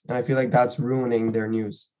clicks. And I feel like that's ruining their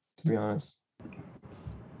news, to be honest.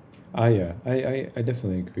 Yeah, I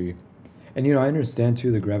definitely agree. And I understand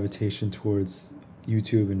too the gravitation towards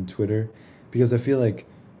YouTube and Twitter because I feel like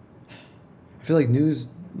news,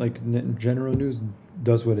 like general news,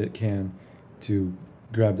 does what it can to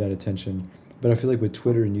grab that attention. But I feel like with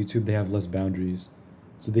Twitter and YouTube, they have less boundaries,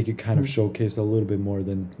 so they could kind of Mm, showcase a little bit more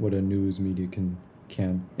than what a news media can.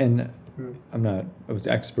 And mm. I was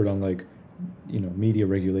expert on like, media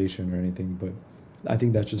regulation or anything, but I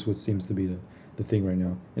think that's just what seems to be the thing right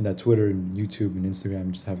now. And that Twitter and YouTube and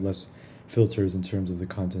Instagram just have less filters in terms of the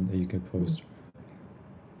content that you can post.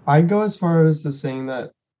 I'd go as far as to saying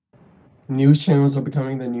that news channels are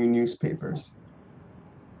becoming the new newspapers.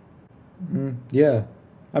 Yeah,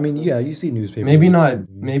 I mean, Mm. yeah, you see Maybe newspapers. not,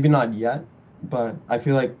 maybe not yet, but I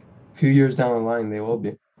feel like a few years down the line they will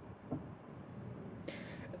be.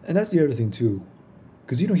 And that's the other thing too,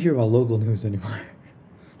 because you don't hear about local news anymore.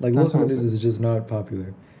 Like That's what local I'm news saying. is just not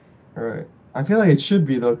popular. All right. I feel like it should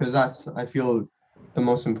be though, because that's, I feel, the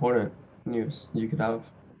most important news you could have.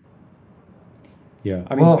 Yeah,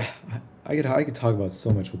 I mean, Well, I could talk about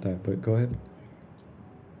so much with that, but go ahead.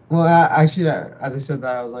 actually, as I said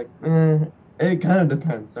that, I was like, it kind of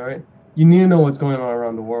depends. All right. You need to know what's going on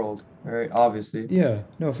around the world. All right. Obviously. Yeah,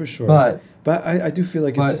 no, for sure. But, But I do feel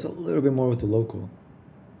like it's just but a little bit more with the local.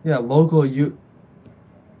 yeah, local,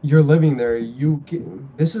 you're living there.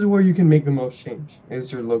 This is where you can make the most change,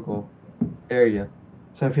 is your local area.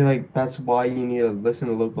 So I feel like that's why you need to listen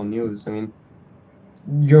to local news. I mean,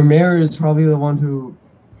 your mayor is probably the one who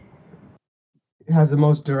has the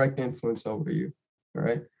most direct influence over you,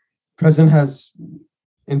 right? President has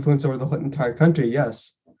influence over the whole entire country,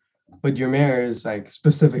 yes, but your mayor is like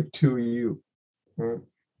specific to you, right?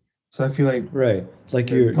 So I feel like Right. Like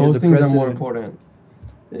you're those the things are more president. important.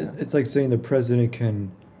 Yeah, It's like saying the president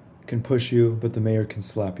can push you, but the mayor can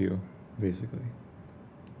slap you, basically.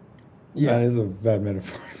 That yeah, is a bad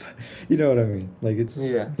metaphor, but you know what I mean. Like it's,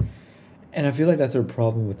 yeah. and I feel like that's our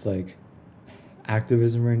problem with like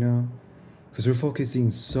activism right now, because we're focusing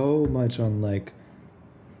so much on like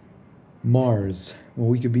Mars when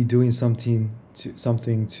we could be doing something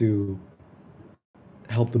to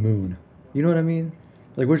help the moon. You know what I mean?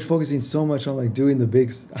 Like we're focusing so much on like doing the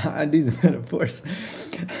these metaphors.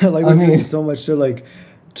 Like I we're mean, doing so much to like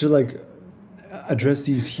address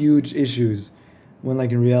these huge issues when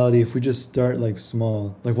like in reality if we just start like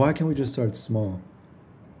small, like why can't we just start small?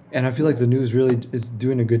 And I feel like yeah, the news really is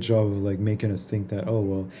doing a good job of like making us think that, oh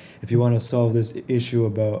well, if you want to solve this issue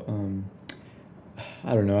about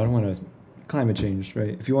I don't know, I don't want to climate change,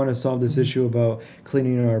 right? If you want to solve this mhm, issue about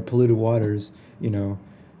cleaning our polluted waters, you know,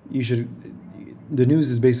 you should. The news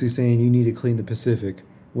is basically saying you need to clean the Pacific,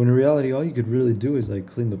 when in reality, all you could really do is like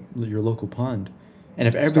clean your local pond. And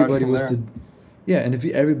if starts everybody from was there. to, yeah, and if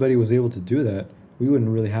everybody was able to do that, we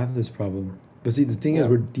wouldn't really have this problem. But see, the thing is, Yeah,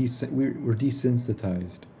 we're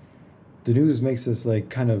desensitized. The news makes us like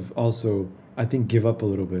kind of also, I think, give up a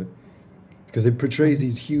little bit because it portrays mhm,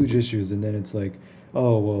 these huge issues, and then it's like,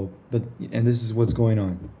 oh well, but and this is what's going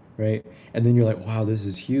on, right? And then you're like, wow, this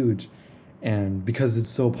is huge, and because it's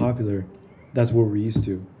so popular, that's what we're used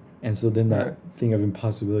to, and so then that Right. thing of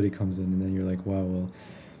impossibility comes in, and then you're like, wow, well,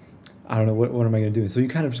 I don't know what am I gonna do. So you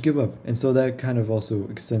kind of just give up, and so that kind of also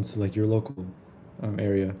extends to like your local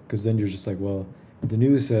area, because then you're just like, well, the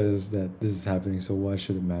news says that this is happening, so why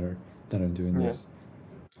should it matter that I'm doing Yeah. this?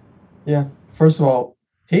 Yeah. First of all,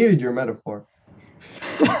 hated your metaphor.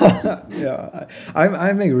 Yeah,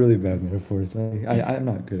 I make really bad metaphors. I'm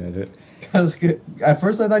not good at it. Because at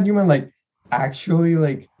first I thought you meant like actually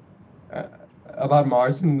like uh, about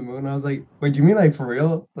Mars and the moon. I was like, wait, do you mean like for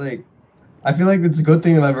real? Like, I feel like it's a good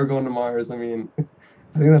thing that we're going to Mars. I mean,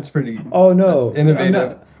 I think Oh that's no, I'm innovative.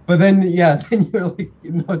 not. But then, yeah, then you're like,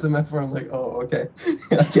 you know what it's meant for. I'm like, oh, okay,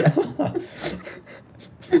 I guess.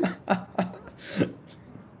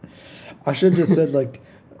 I should have just said like,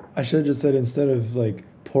 I should have just said instead of like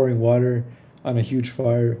pouring water on a huge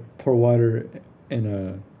fire, pour water in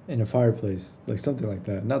a fireplace, like something like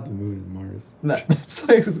that. Not the moon and Mars. That's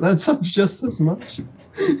like that sounds just as much.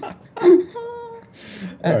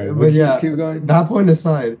 All right, but But keep yeah, keep going. that point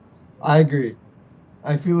aside, I agree.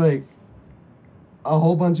 I feel like a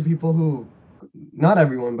whole bunch of people who, not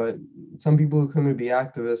everyone, but some people who claim to be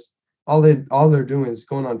activists, all they're doing is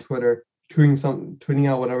going on Twitter, tweeting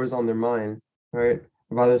out whatever's on their mind, right?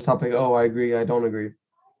 About this topic. Oh, I agree, I don't agree.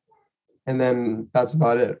 And then that's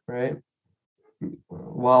about it, right?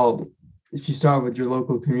 Well, if you start with your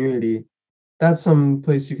local community, that's some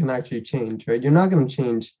place you can actually change, right? You're not going to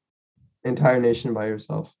change entire nation by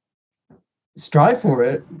yourself. Strive for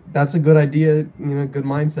it. That's a good idea, good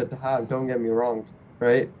mindset to have. Don't get me wrong,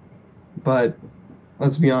 right? But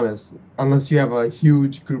let's be honest, unless you have a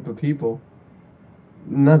huge group of people,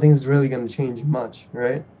 nothing's really going to change much,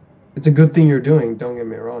 right? It's a good thing you're doing, don't get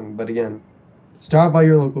me wrong. But again, start by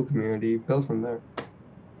your local community, build from there.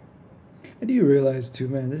 And do you realize too,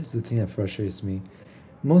 man? This is the thing that frustrates me.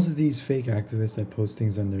 Most of these fake activists that post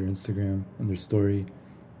things on their Instagram, on their story,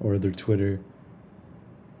 or their Twitter,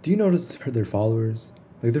 do you notice their followers?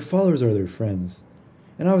 Like their followers are their friends.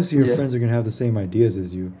 And obviously your Yeah, friends are gonna have the same ideas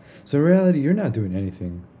as you. So in reality, you're not doing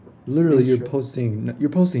anything. Literally, it's true. you're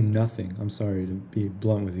posting nothing. I'm sorry to be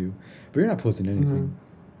blunt with you, but you're not posting anything.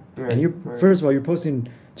 Hmm. And Right, you're right. first of all, you're posting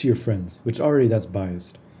to your friends, which already that's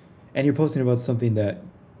biased. And you're posting about something that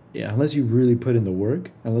yeah, unless you really put in the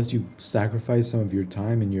work, unless you sacrifice some of your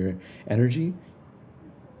time and your energy,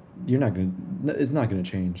 you're not gonna it's not gonna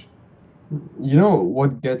change. You know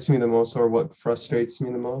what gets me the most or what frustrates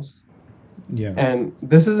me the most? Yeah. And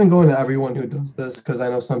this isn't going to everyone who does this because I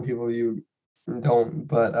know some people you don't,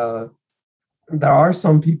 but there are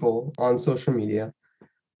some people on social media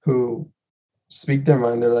who speak their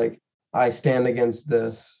mind. They're like, I stand against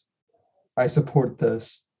this, I support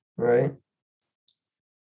this, right?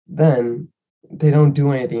 Then they don't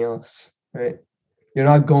do anything else, right? You're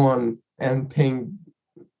not going and paying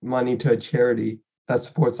money to a charity that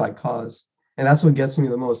supports that cause. And that's what gets me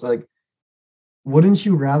the most. Like, wouldn't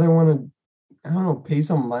you rather want to, I don't know, pay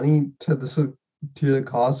some money to the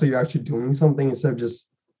cause so you're actually doing something instead of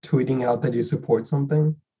just tweeting out that you support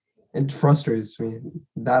something? It frustrates me,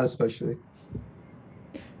 that especially.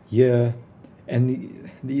 Yeah. And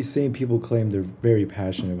these same people claim they're very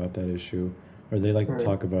passionate about that issue or they like to Right.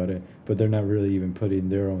 talk about it, but they're not really even putting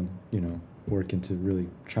their own, work into really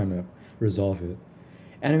trying to resolve it.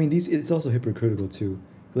 And I mean, these it's also hypocritical too.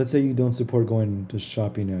 Let's say you don't support going to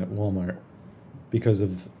shopping at Walmart because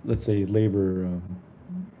of let's say labor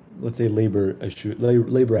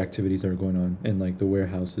activities that are going on in like the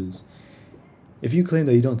warehouses. If you claim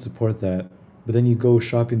that you don't support that, but then you go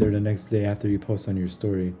shopping there the next day after you post on your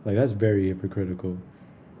story, like that's very hypocritical.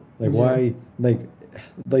 Like Yeah. why like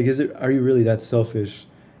is it are you really that selfish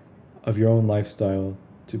of your own lifestyle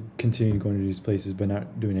to continue going to these places but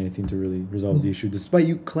not doing anything to really resolve the Yeah. issue despite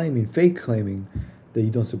you fake claiming that you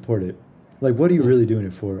don't support it? Like what are you Yeah. really doing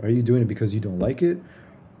it for? Are you doing it because you don't like it?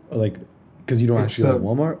 Or like because you don't It's actually like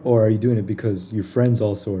Walmart, or are you doing it because your friends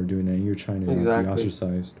also are doing it and you're trying to not be exactly.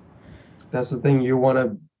 ostracized? That's the thing.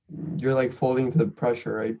 You're like folding to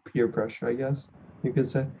pressure, right? Peer pressure, I guess you could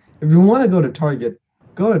say. If you want to go to Target,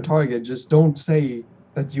 go to Target. Just don't say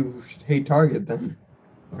that you hate Target then,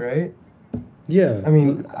 right? Yeah, I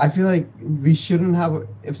mean, I feel like we shouldn't have,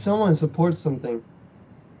 if someone supports something,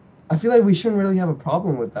 I feel like we shouldn't really have a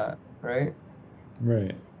problem with that, right?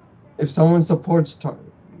 right. If someone supports,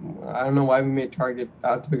 I don't know why we made Target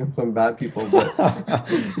out to become some bad people, but,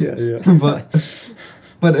 Yeah, yeah. but,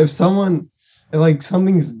 but if someone, like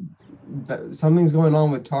something's going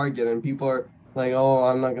on with Target and people are like, oh,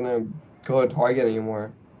 I'm not gonna go to Target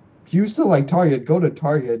anymore. if you still like Target, go to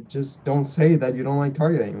Target. Just don't say that you don't like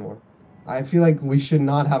Target anymore. I feel like we should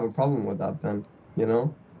not have a problem with that then, you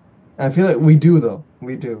know? And I feel like we do though.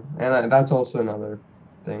 We do. And that's also another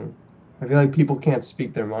thing. I feel like people can't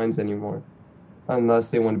speak their minds anymore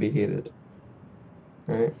unless they want to be hated,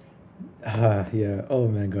 right? Ah, yeah. Oh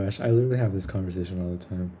my gosh, I literally have this conversation all the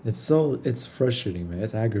time. It's frustrating, man.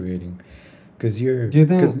 It's aggravating Do you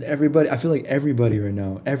think because everybody. I feel like everybody right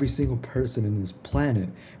now, every single person in this planet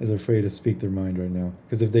is afraid to speak their mind right now.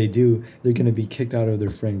 Because if they do, they're gonna be kicked out of their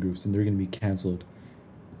friend groups and they're gonna be canceled.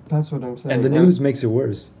 that's what I'm And the saying? And news makes it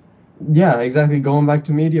worse. yeah, exactly. Going back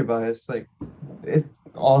to media bias, like it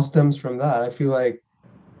all stems from that. I feel like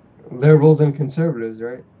liberals and conservatives,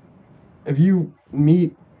 right? If you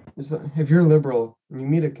meet, if you're liberal and you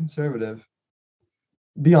meet a conservative,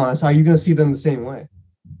 be honest, are you going to see them the same way?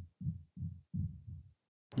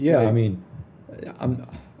 Yeah, I Like, mean, I'm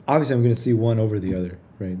obviously I'm gonna see one over the other,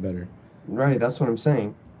 right? Better. right, that's what I'm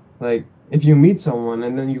saying. Like, if you meet someone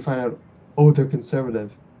and then you find out, oh, they're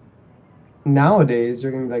conservative, nowadays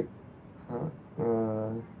you're going to be like, huh,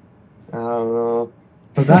 I don't know.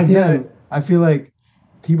 But back Yeah, then, I feel like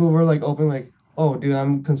people were like open, like, oh, dude,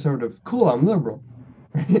 I'm conservative. Cool, I'm liberal.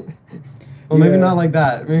 Right? Well, maybe yeah, not like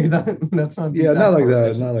that. Maybe that's not the yeah. Not exact like that.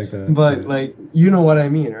 conversation. Not like that. But But like, you know what I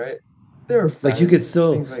mean, right? They're friends,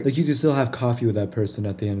 things like, like you could still have coffee with that person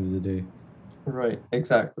at the end of the day. right,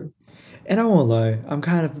 exactly. And I won't lie, I'm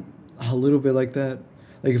kind of a little bit like that.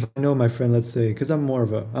 Like if I know my friend, let's say, because I'm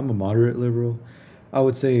a moderate liberal, I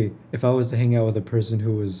would say if I was to hang out with a person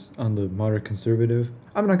who was on the moderate conservative,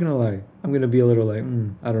 I'm not gonna lie, I'm gonna be a little like,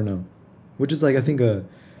 I don't know, which is like I think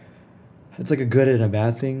it's like a good and a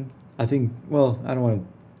bad thing. I think, well, I don't want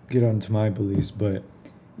to get onto my beliefs, but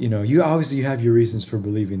you obviously you have your reasons for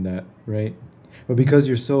believing that, right? But because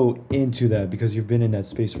you're so into that, because you've been in that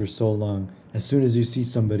space for so long, as soon as you see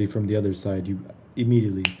somebody from the other side, you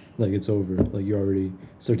immediately like it's over. Like you already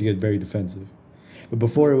start to get very defensive. But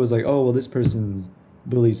before it was like, oh well, this person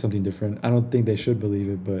believes something different. I don't think they should believe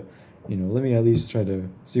it, but let me at least try to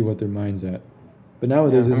see what their mind's at. But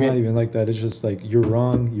nowadays Yeah, I it's not mean, even like that. It's just like you're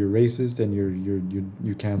wrong, you're racist, and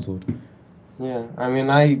you're canceled. yeah, I mean,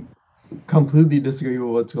 I completely disagree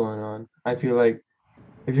with what's going on. I feel like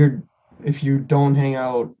if you're if you don't hang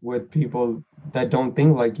out with people that don't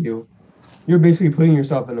think like you're basically putting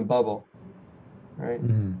yourself in a bubble, right?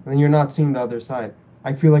 Hmm. And then you're not seeing the other side.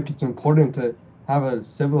 I feel like it's important to have a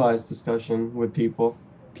civilized discussion with people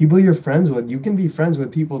you're friends with. You can be friends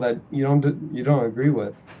with people that you don't agree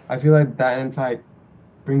with. I feel like that in fact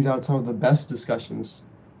brings out some of the best discussions,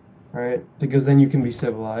 right? Because then you can be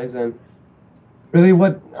civilized and really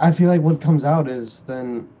what I feel like what comes out is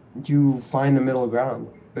then you find a middle ground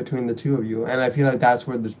between the two of you, and I feel like that's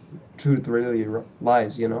where the truth really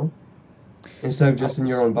lies, instead of I just in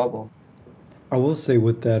your was own bubble. I will say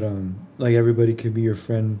with that, like everybody could be your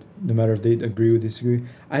friend, no matter if they agree or disagree.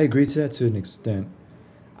 I agree to that to an extent.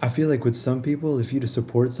 I feel like with some people, if you to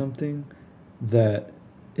support something that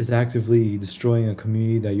is actively destroying a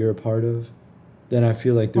community that you're a part of, then I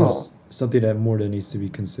feel like there's Well, something that more that needs to be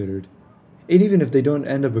considered. And even if they don't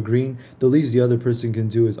end up agreeing, the least the other person can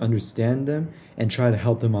do is understand them and try to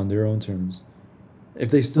help them on their own terms.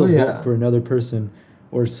 If they still well, vote yeah, for another person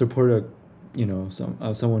or support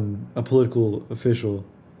a political official,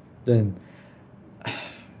 then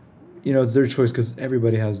it's their choice because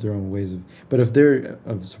everybody has their own ways of. But if they're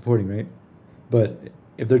of supporting, right? But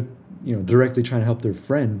if they're directly trying to help their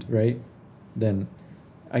friend, right? Then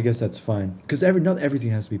I guess that's fine because not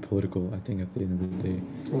everything has to be political. I think at the end of the day.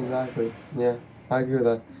 exactly. Yeah, I agree with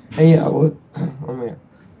that. And yeah, well, oh man.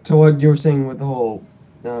 To what you were saying with the whole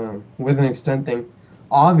with an extent thing,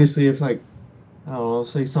 obviously, if like I don't know,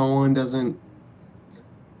 say someone doesn't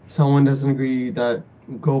agree that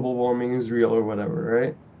global warming is real or whatever,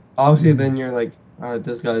 right? Obviously, Hmm. then you're like, all right,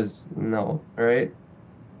 this guy's no, right?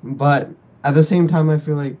 But at the same time, I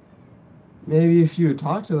feel like maybe if you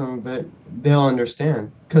talk to them a bit, they'll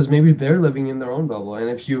understand because maybe they're living in their own bubble, and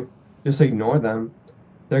if you just ignore them,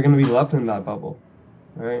 they're gonna be left in that bubble,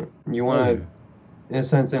 right? You Oh want yeah, to, in a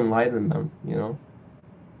sense, enlighten them.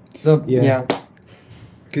 So yeah. yeah,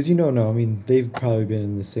 Because no, I mean they've probably been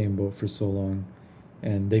in the same boat for so long,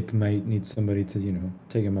 and they might need somebody to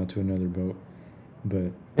take them out to another boat.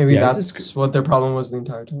 But maybe yeah, it's just that's what their problem was the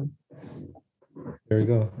entire time. there we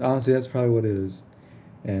go. Honestly, that's probably what it is.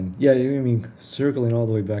 And yeah, I mean, circling all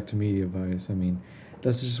the way back to media bias, I mean,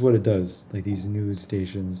 that's just what it does. Like these news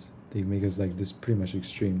stations, they make us like this pretty much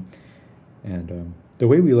extreme. And the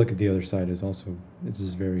way we look at the other side is also it's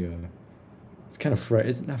just very it's kind of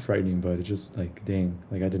it's not frightening, but it's just like dang,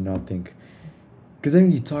 like I did not think. Because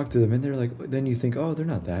then you talk to them and they're like, then you think, oh, they're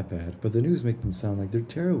not that bad, but the news make them sound like they're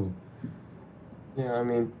terrible. Yeah, I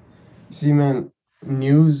mean, see, man,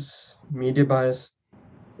 news media bias,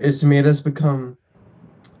 it's made us become,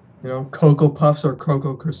 Cocoa Puffs or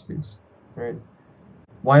Cocoa Krispies, right?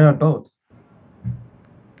 Why not both?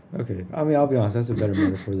 Okay, I mean, I'll be honest, that's a better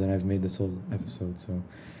metaphor than I've made this whole episode. So,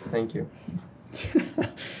 Thank you.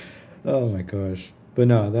 oh my gosh, but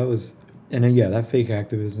no, that was, and then yeah, that fake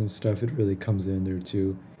activism stuff, it really comes in there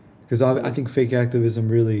too, because I Mm, think fake activism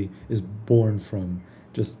really is born from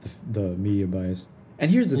just the media bias.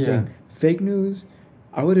 And here's the yeah, thing, fake news,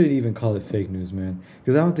 I wouldn't even call it fake news, man,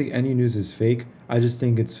 because I don't think any news is fake. I just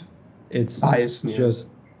think it's bias just news.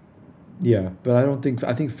 yeah, but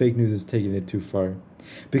I think fake news is taking it too far,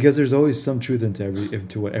 because there's always some truth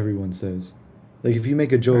into what everyone says. Like if you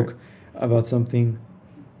make a Right. joke about something,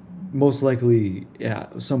 most likely, yeah,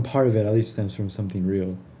 some part of it at least stems from something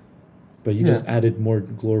real, but you Yeah. just added more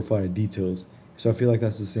glorified details. So I feel like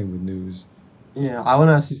that's the same with news. Yeah. I want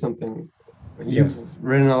to ask you something. Yeah, You've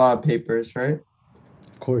written a lot of papers, right?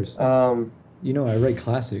 of course. Um, You know I write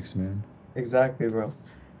classics, man. exactly, bro.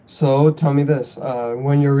 So tell me this,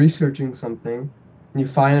 when you're researching something, you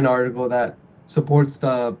find an article that supports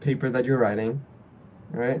the paper that you're writing,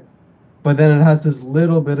 right? But then it has this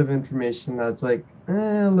little bit of information that's like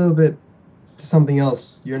a little bit something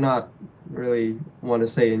else you're not really want to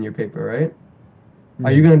say in your paper, right?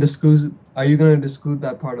 Are you Mm. going to disclose are you going to disclose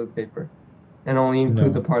that part of the paper and only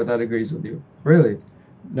include the No, part that agrees with you? Really?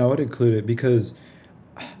 no, I would include it because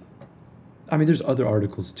I mean, there's other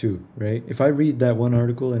articles too, right? If I read that one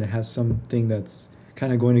article and it has something that's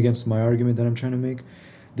kind of going against my argument that I'm trying to make,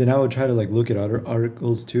 then I would try to like look at other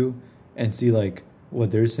articles too and see like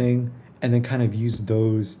what they're saying and then kind of use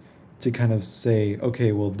those to kind of say,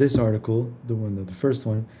 okay, well, this article, the first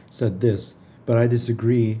one said this, but I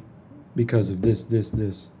disagree because of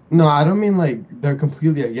this. No, I don't mean like they're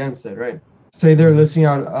completely against it, right? Say they're Mm-hmm. listing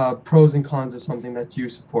out pros and cons of something that you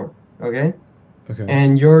support, okay? Okay.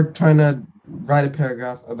 And you're trying to write a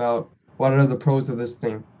paragraph about what are the pros of this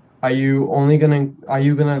thing. Are you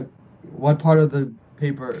gonna, what part of the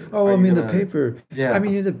paper are Oh, I you mean the gonna, paper. yeah, I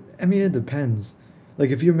mean it depends. Like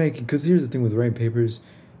if you're making, because here's the thing with writing papers.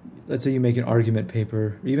 Let's say you make an argument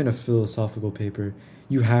paper, or even a philosophical paper.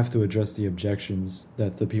 You have to address the objections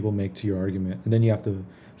that the people make to your argument, and then you have to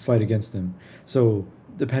fight against them. So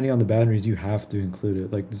depending on the boundaries, you have to include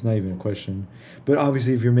it. Like it's not even a question. But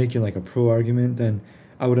obviously, if you're making like a pro argument, then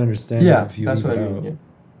I would understand it yeah, if you that's leave what it I mean, out. yeah.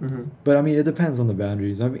 Hmm. But I mean, it depends on the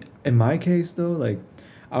boundaries. I mean, in my case though, like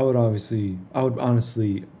I would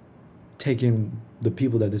honestly take in the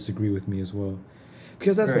people that disagree with me as well,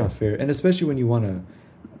 because that's Right, not fair. And especially when you want to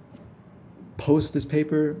post this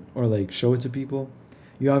paper or like show it to people,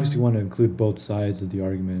 you obviously mhm, want to include both sides of the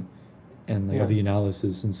argument and like of yeah, the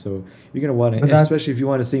analysis. And so you're gonna want to, but especially if that's, you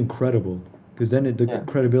want to seem credible, because then the yeah,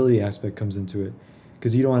 credibility aspect comes into it.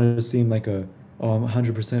 Because you don't want to seem like a, oh, I'm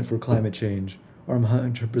 100% for climate change or I'm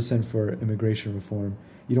 100% for immigration reform.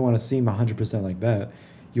 You don't want to seem 100% like that.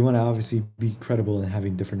 You want to obviously be credible and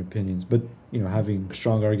having different opinions, but having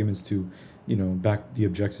strong arguments to, back the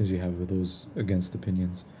objections you have with those against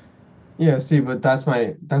opinions. yeah, see, but that's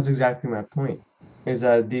exactly my point, is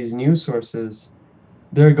that these news sources,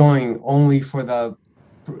 they're going only for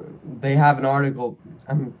they have an article,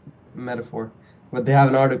 metaphor, but they have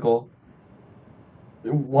an article.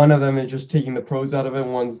 One of them is just taking the pros out of it,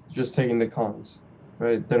 one's just taking the cons,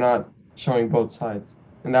 right? They're not showing both sides.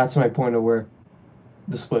 And that's my point of where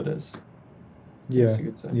the split is, I guess Yeah, you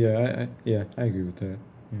could say. yeah, I agree with that.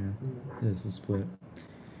 Yeah, Mhm. it is a split.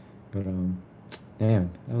 But man,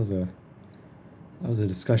 that was a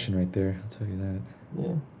discussion right there. I'll tell you that.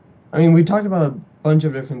 Yeah. I mean, we talked about a bunch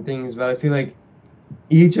of different things, but I feel like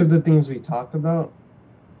each of the things we talked about,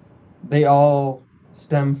 they all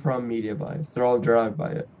stem from media bias. They're all derived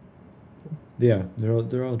by it. Yeah, they're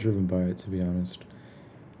all driven by it, to be honest.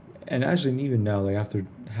 And actually, even now, like after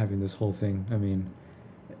having this whole thing, I mean,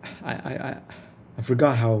 I I I, I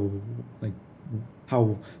forgot like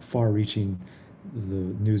how far-reaching the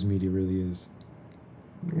news media really is.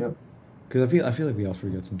 Yep. Because I feel like we all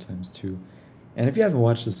forget sometimes too. And if you haven't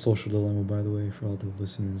watched The Social Dilemma, by the way, for all the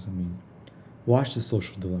listeners, I mean, watch The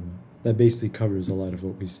Social Dilemma. That basically covers a lot of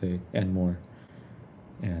what we say and more.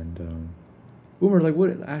 And Umar, like,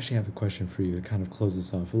 what? I actually have a question for you to kind of close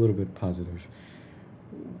this off a little bit positive.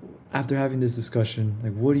 After having this discussion,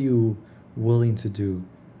 like, what are you willing to do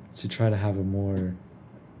to try to have a more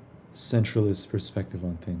centralist perspective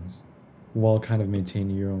on things, while kind of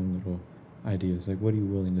maintaining your own little ideas? Like, what are you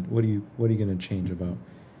willing to? What are you gonna change about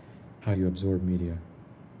how you absorb media?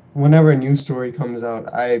 whenever a news story comes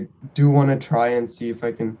out, I do want to try and see if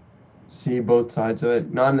I can see both sides of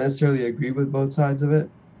it. Not necessarily agree with both sides of it,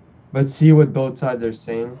 but see what both sides are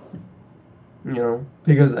saying.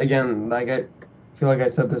 Because again, like I feel like I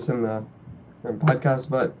said this in the podcast,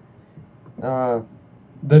 but uh,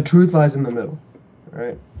 the truth lies in the middle,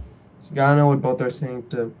 right? So you gotta know what both are saying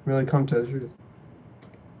to really come to the truth.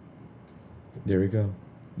 There we go.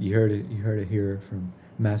 You heard it. You heard it here from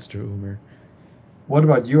Master Umer. What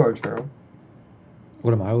about you, Arturo?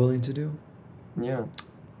 What am I willing to do? Yeah,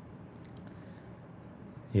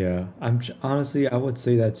 Yeah, honestly, I would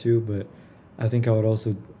say that too, but I think I would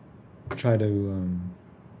also try to.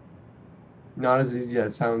 not as easy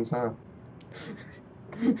as it sounds, huh?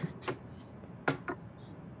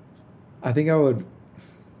 I think I would.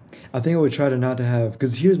 I think I would try to not to have.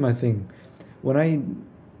 Because here's my thing, when I,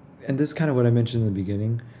 and this is kind of what I mentioned in the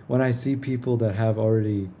beginning. When I see people that have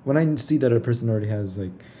already, when I see that a person already has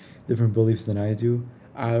like different beliefs than I do,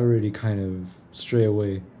 I already kind of stray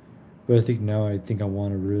away. But I think now I think I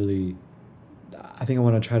want to really, I think I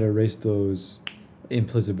want to try to erase those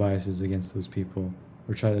implicit biases against those people,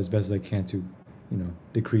 or try as best as I can to,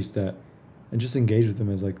 decrease that, and just engage with them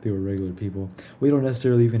as like they were regular people. We don't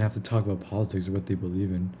necessarily even have to talk about politics or what they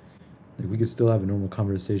believe in. Like we could still have a normal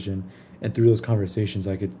conversation, and through those conversations,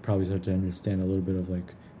 I could probably start to understand a little bit of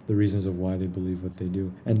like the reasons of why they believe what they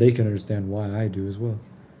do, and they can understand why I do as well.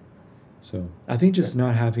 So I think Yeah, just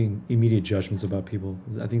not having immediate judgments about people.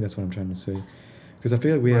 I think that's what I'm trying to say, because I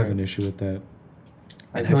feel like we have right. an issue with that,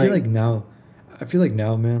 I and feel like I feel like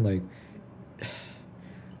now, man, like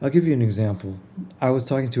I'll give you an example. I was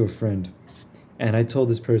talking to a friend, and I told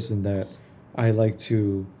this person that I like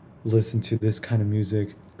to listen to this kind of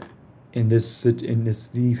music in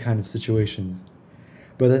these kind of situations.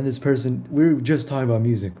 But then this person, we were just talking about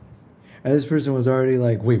music, and this person was already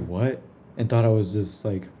like, "Wait, what?" and thought I was just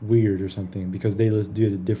like weird or something because they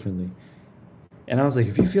do it differently. And I was like,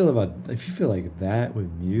 if you feel like that with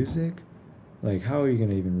music, like how are you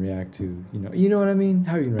gonna even react to you know what I mean?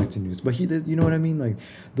 How are you gonna react to news? But you know what I mean? Like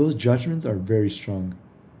those judgments are very strong.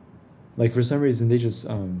 Like for some reason they just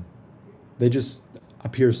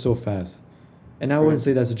appear so fast. And I wouldn't right.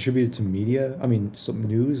 say that's attributed to media. I mean, some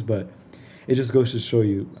news, but it just goes to show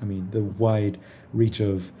you. I mean, the wide reach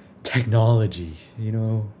of technology. You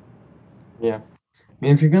know. Yeah. I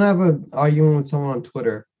mean, if you're gonna have a argument with someone on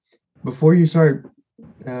Twitter, before you start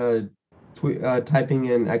uh, typing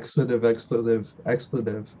in expletive,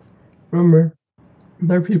 remember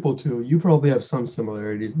they're people too. You probably have some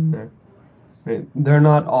similarities in there. Right? They're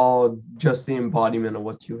not all just the embodiment of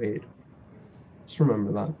what you hate. Just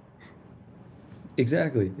remember that.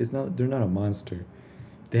 Exactly. It's not. They're not a monster.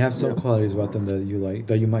 They have some Yeah. qualities about them that you like,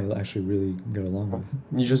 that you might actually really get along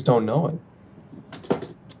with. You just don't know it.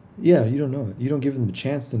 Yeah, you don't know it. You don't give them the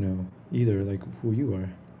chance to know either, like who you are.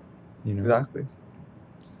 You know. Exactly.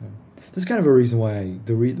 So that's kind of a reason why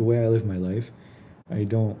the way I live my life, I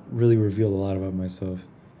don't really reveal a lot about myself,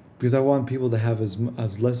 because I want people to have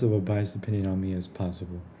as less of a biased opinion on me as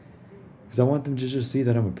possible. Because I want them to just see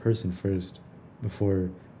that I'm a person first,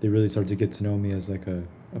 before they really start to get to know me as like a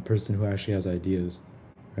person who actually has ideas,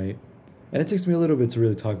 right? And it takes me a little bit to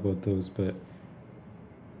really talk about those, but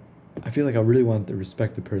I feel like I really want to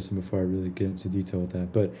respect the person before I really get into detail with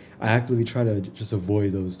that. But I actively try to just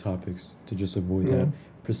avoid those topics, to just avoid that Yeah.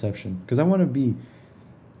 perception. Because I want to be,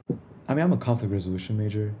 I mean, I'm a conflict resolution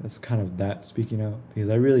major. That's kind of that speaking out. Because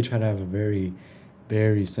I really try to have a very,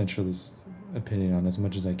 very centralist opinion on as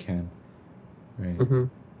much as I can, right? Mm-hmm.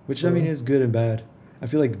 Which I mean is good and bad. I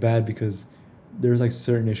feel like bad because there's like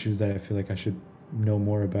certain issues that I feel like I should know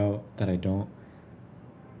more about that I don't,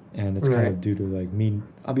 and it's kind Right. of due to like me.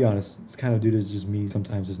 I'll be honest, it's kind of due to just me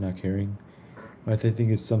sometimes just not caring. But I think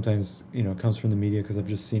it's sometimes comes from the media because I've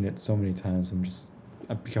just seen it so many times.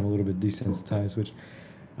 I've become a little bit desensitized, which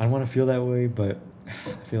I don't want to feel that way, but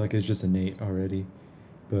I feel like it's just innate already.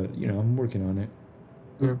 But I'm working on it.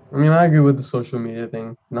 Yeah. I mean, I agree with the social media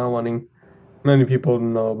thing, not wanting many people to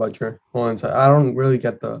know about your whole inside. I don't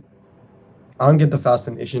get the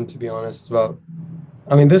fascination, to be honest, about,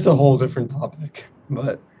 I mean, this is a whole different topic,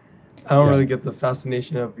 but I don't Yeah, really get the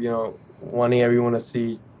fascination of, wanting everyone to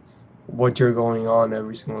see what you're going on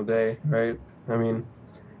every single day, right? I mean,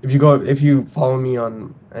 if you follow me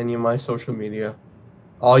on any of my social media,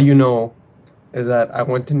 all you know is that I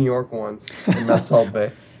went to New York once and met Salt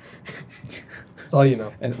Bay. That's all you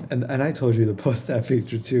know. and I told you to post that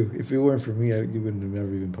picture too. If it weren't for me, you wouldn't have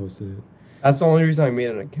never even posted it. That's the only reason I made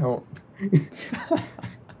an account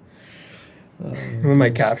Oh with my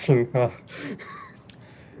gosh. caption.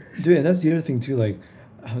 Dude, and that's the other thing too. Like,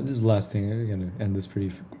 this is the last thing. I'm gonna end this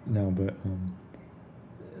now, but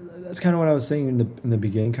that's kind of what I was saying in the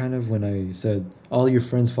beginning, kind of when I said all your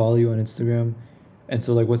friends follow you on Instagram, and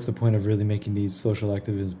so like, what's the point of really making these social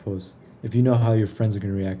activism posts if you know how your friends are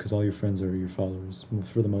gonna react? Because all your friends are your followers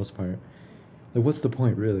for the most part. Like, what's the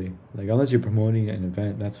point really? Like, unless you're promoting an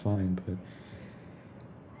event, that's fine. But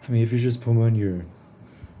I mean, if you're just promoting your,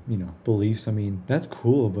 beliefs, I mean, that's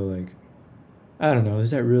cool. But like, I don't know,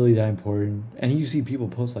 is that really that important? And you see people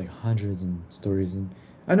post like hundreds and stories, and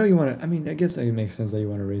I know you want to. I mean, I guess it makes sense that you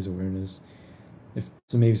want to raise awareness. If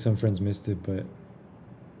so, maybe some friends missed it, but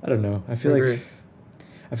I don't know. I I feel like agree.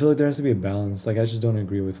 there has to be a balance. Like, I just don't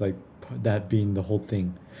agree with like that being the whole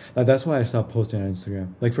thing. Like, that's why I stopped posting on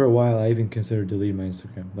Instagram. Like, for a while, I even considered deleting my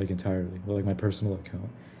Instagram like entirely, or like my personal account,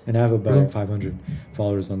 and I have Yeah. about 500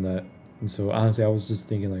 followers on that. And so honestly, I was just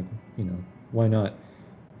thinking like, why not?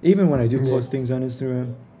 Even when I do Yeah. post things on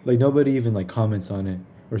Instagram, like nobody even like comments on it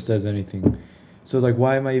or says anything. So like,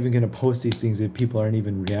 why am I even gonna post these things if people aren't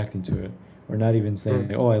even reacting to it or not even saying,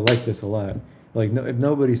 Mm. "Oh, I like this a lot"? Like, no, if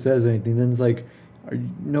nobody says anything, then it's like,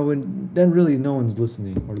 no one. Then really, no one's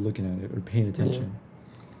listening or looking at it or paying Yeah. attention.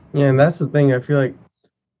 Yeah, and that's the thing. I feel like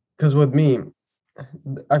because with me,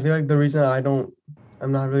 I feel like the reason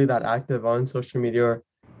I'm not really that active on social media, or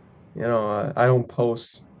I don't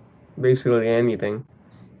post basically anything.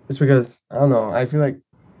 It's because I don't know. I feel like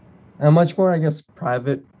I'm much more, I guess,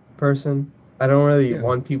 private person. I don't really Yeah,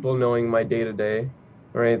 want people knowing my day to day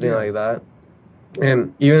or anything yeah, like that.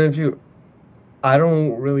 And even if I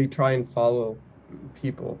don't really try and follow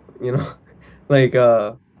people, like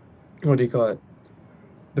what do you call it?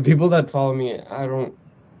 The people that follow me, I don't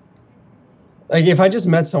like if I just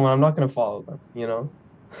met someone, I'm not gonna follow them.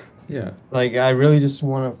 yeah. Like I really just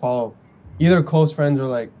want to follow either close friends or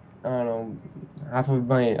like I don't know, half of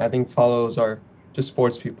my I think follows are just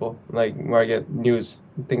sports people, like where I get news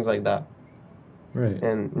and things like that. Right.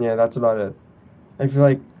 And yeah, that's about it. I feel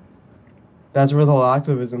like that's where the whole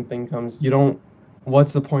activism thing comes. You don't,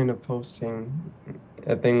 what's the point of posting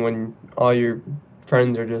a thing when all your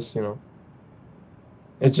friends are just,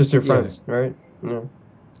 it's just your Yeah, friends, right? Yeah.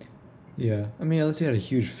 yeah. I mean, unless you had a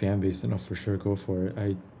huge fan base, then I'll for sure go for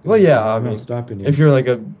it. Well, yeah, I I'm not mean, stopping if you. you're like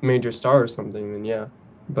a major star or something, then yeah.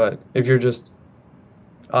 But if you're just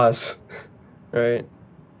us, right?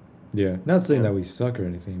 Yeah, not saying Yeah, that we suck or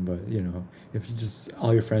anything, but if you just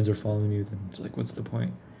all your friends are following you, then it's like, what's the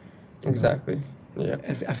point? You know. exactly. Yeah.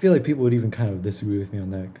 And I feel like people would even kind of disagree with me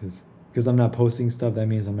on that because I'm not posting stuff. That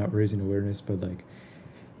means I'm not raising awareness. But like,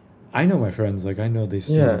 I know my friends. Like, I know they've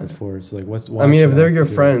seen it Yeah. before. So like, I why mean, should I have to do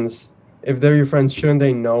it? if they're your friends, shouldn't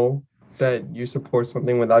they know that you support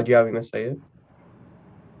something without you having to say it?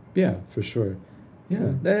 Yeah, for sure.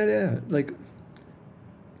 Yeah, Yeah. yeah, like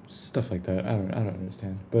stuff like that. I don't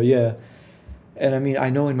understand. But yeah, and I mean, I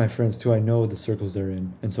know in my friends too. I know the circles they're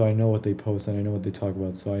in, and so I know what they post and I know what they talk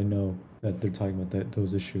about. So I know that they're talking about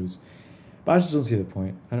those issues. But I just don't see the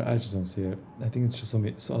point. I just don't see it. I think it's just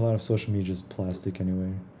so a lot of social media is plastic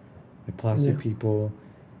anyway, like plastic Yeah. people,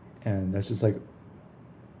 and that's just like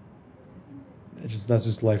that's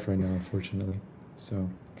just life right now, unfortunately. So,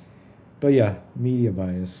 but yeah, media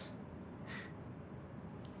bias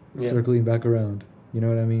Yeah. circling back around. You know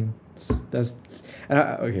what I mean? That's and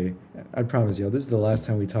okay. I promise you, this is the last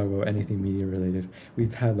time we talk about anything media related.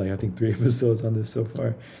 We've had like I think 3 episodes on this so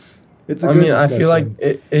far. It's a I good mean, I feel like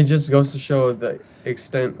discussion, it just goes to show the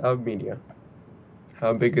extent of media,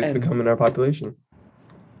 how big it's and become in our population.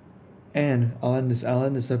 I'll end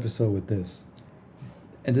this episode with this.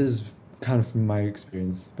 And this is kind of from my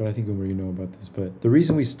experience, but I think Umar, you know about this. But the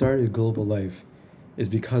reason we started Global Life is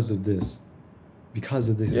because of this. Because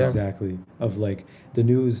of this Yeah. exactly. Of like the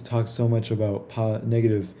news talks so much about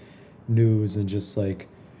negative news and just like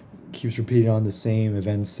keeps repeating on the same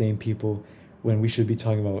events, same people, when we should be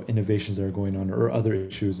talking about innovations that are going on or other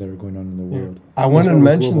issues that are going on in the Yeah. world. I And that's wanted why to we're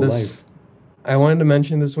mention Global this. Life. I wanted to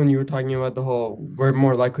mention this when you were talking about the whole we're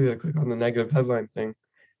more likely to click on the negative headline thing.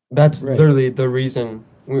 That's Right. literally the reason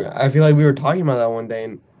I feel like we were talking about that one day,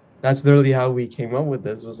 and that's literally how we came up with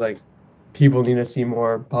this was like people need to see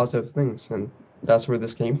more positive things, and that's where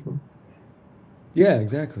this came from. Yeah,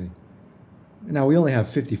 exactly. Now we only have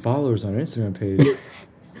 50 followers on our Instagram page,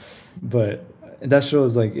 but that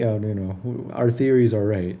shows like yeah, our theories are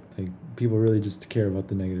right. Like people really just care about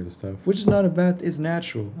the negative stuff, which is not a bad. It's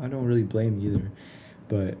natural. I don't really blame either,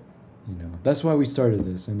 but that's why we started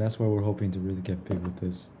this, and that's why we're hoping to really get big with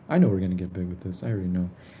this. I know we're gonna get big with this. I already know,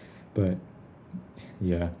 but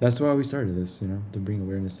yeah, that's why we started this. To bring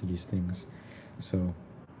awareness to these things. So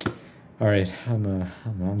all right, I'm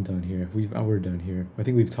done here. We're done here. I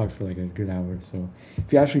think we've talked for like a good hour. So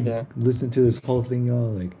if you actually Yeah. listen to this whole thing,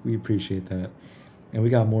 y'all, like we appreciate that. And we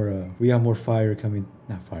got more fire coming.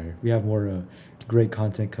 Not fire. We have more great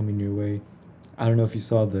content coming your way. I don't know if you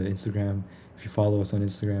saw the Instagram, if you follow us on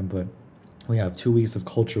Instagram, but we have 2 weeks of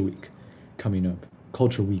Culture Week coming up.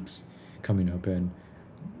 Culture Weeks coming up, and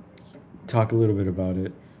talk a little bit about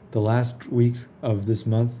it. The last week of this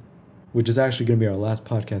month, which is actually going to be our last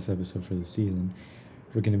podcast episode for the season,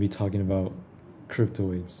 we're going to be talking about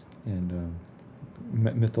cryptoids and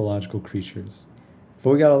mythological creatures. But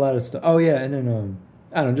we got a lot of stuff. Oh yeah, and then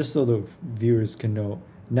I don't know, just so the viewers can know,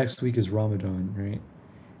 next week is Ramadan, right?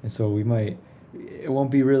 And so it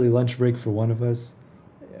won't be really lunch break for one of us.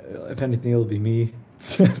 If anything, it'll be me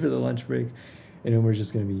for the lunch break, and then we're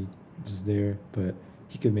just gonna be just there. But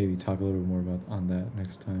he could maybe talk a little bit more about on that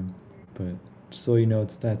next time. But just so you know,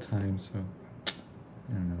 it's that time. So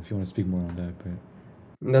I don't know if you want to speak more on that, but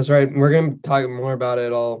That's right. We're going to talk more about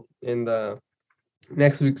it all in the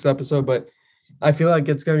next week's episode, but I feel like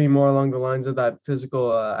it's going to be more along the lines of that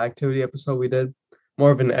physical activity episode we did,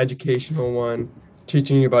 more of an educational one,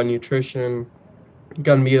 teaching you about nutrition.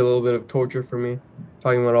 Going to be a little bit of torture for me,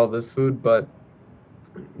 talking about all the food, but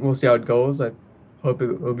we'll see how it goes. I hope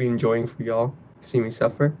it will be enjoying for y'all to see me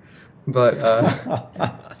suffer. But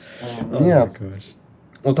oh yeah, my gosh.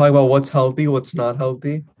 we'll talk about what's healthy, what's not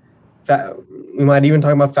healthy. We might even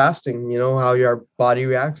talk about fasting, how your body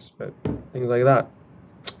reacts, but things like that.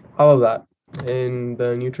 All of that in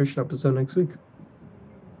the nutrition episode next week.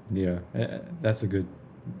 Yeah, that's a good.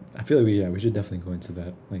 I feel like we should definitely go into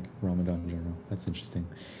that, like Ramadan in general. That's interesting.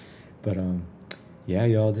 But yeah,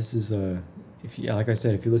 y'all, this is if you, like I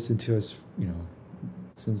said, if you listen to us,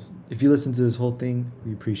 if you listen to this whole thing,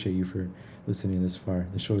 we appreciate you for listening this far.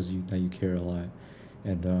 This shows you that you care a lot.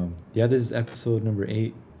 And yeah, this is episode number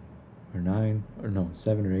 8 or 9 or no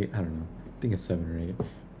 7 or 8. I don't know. I think it's 7 or 8.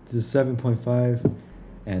 This is 7.5,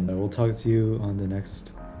 and we'll talk to you on the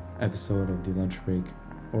next episode of the Lunch Break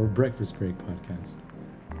or Breakfast Break podcast.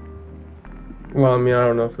 Well, I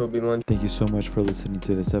don't know if it'll be lunch. Thank you so much for listening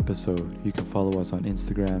to this episode. You can follow us on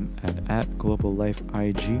Instagram at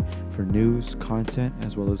 @GlobalLifeIG for news, content,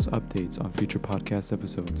 as well as updates on future podcast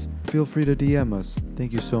episodes. Feel free to DM us.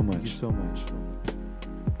 Thank you so much.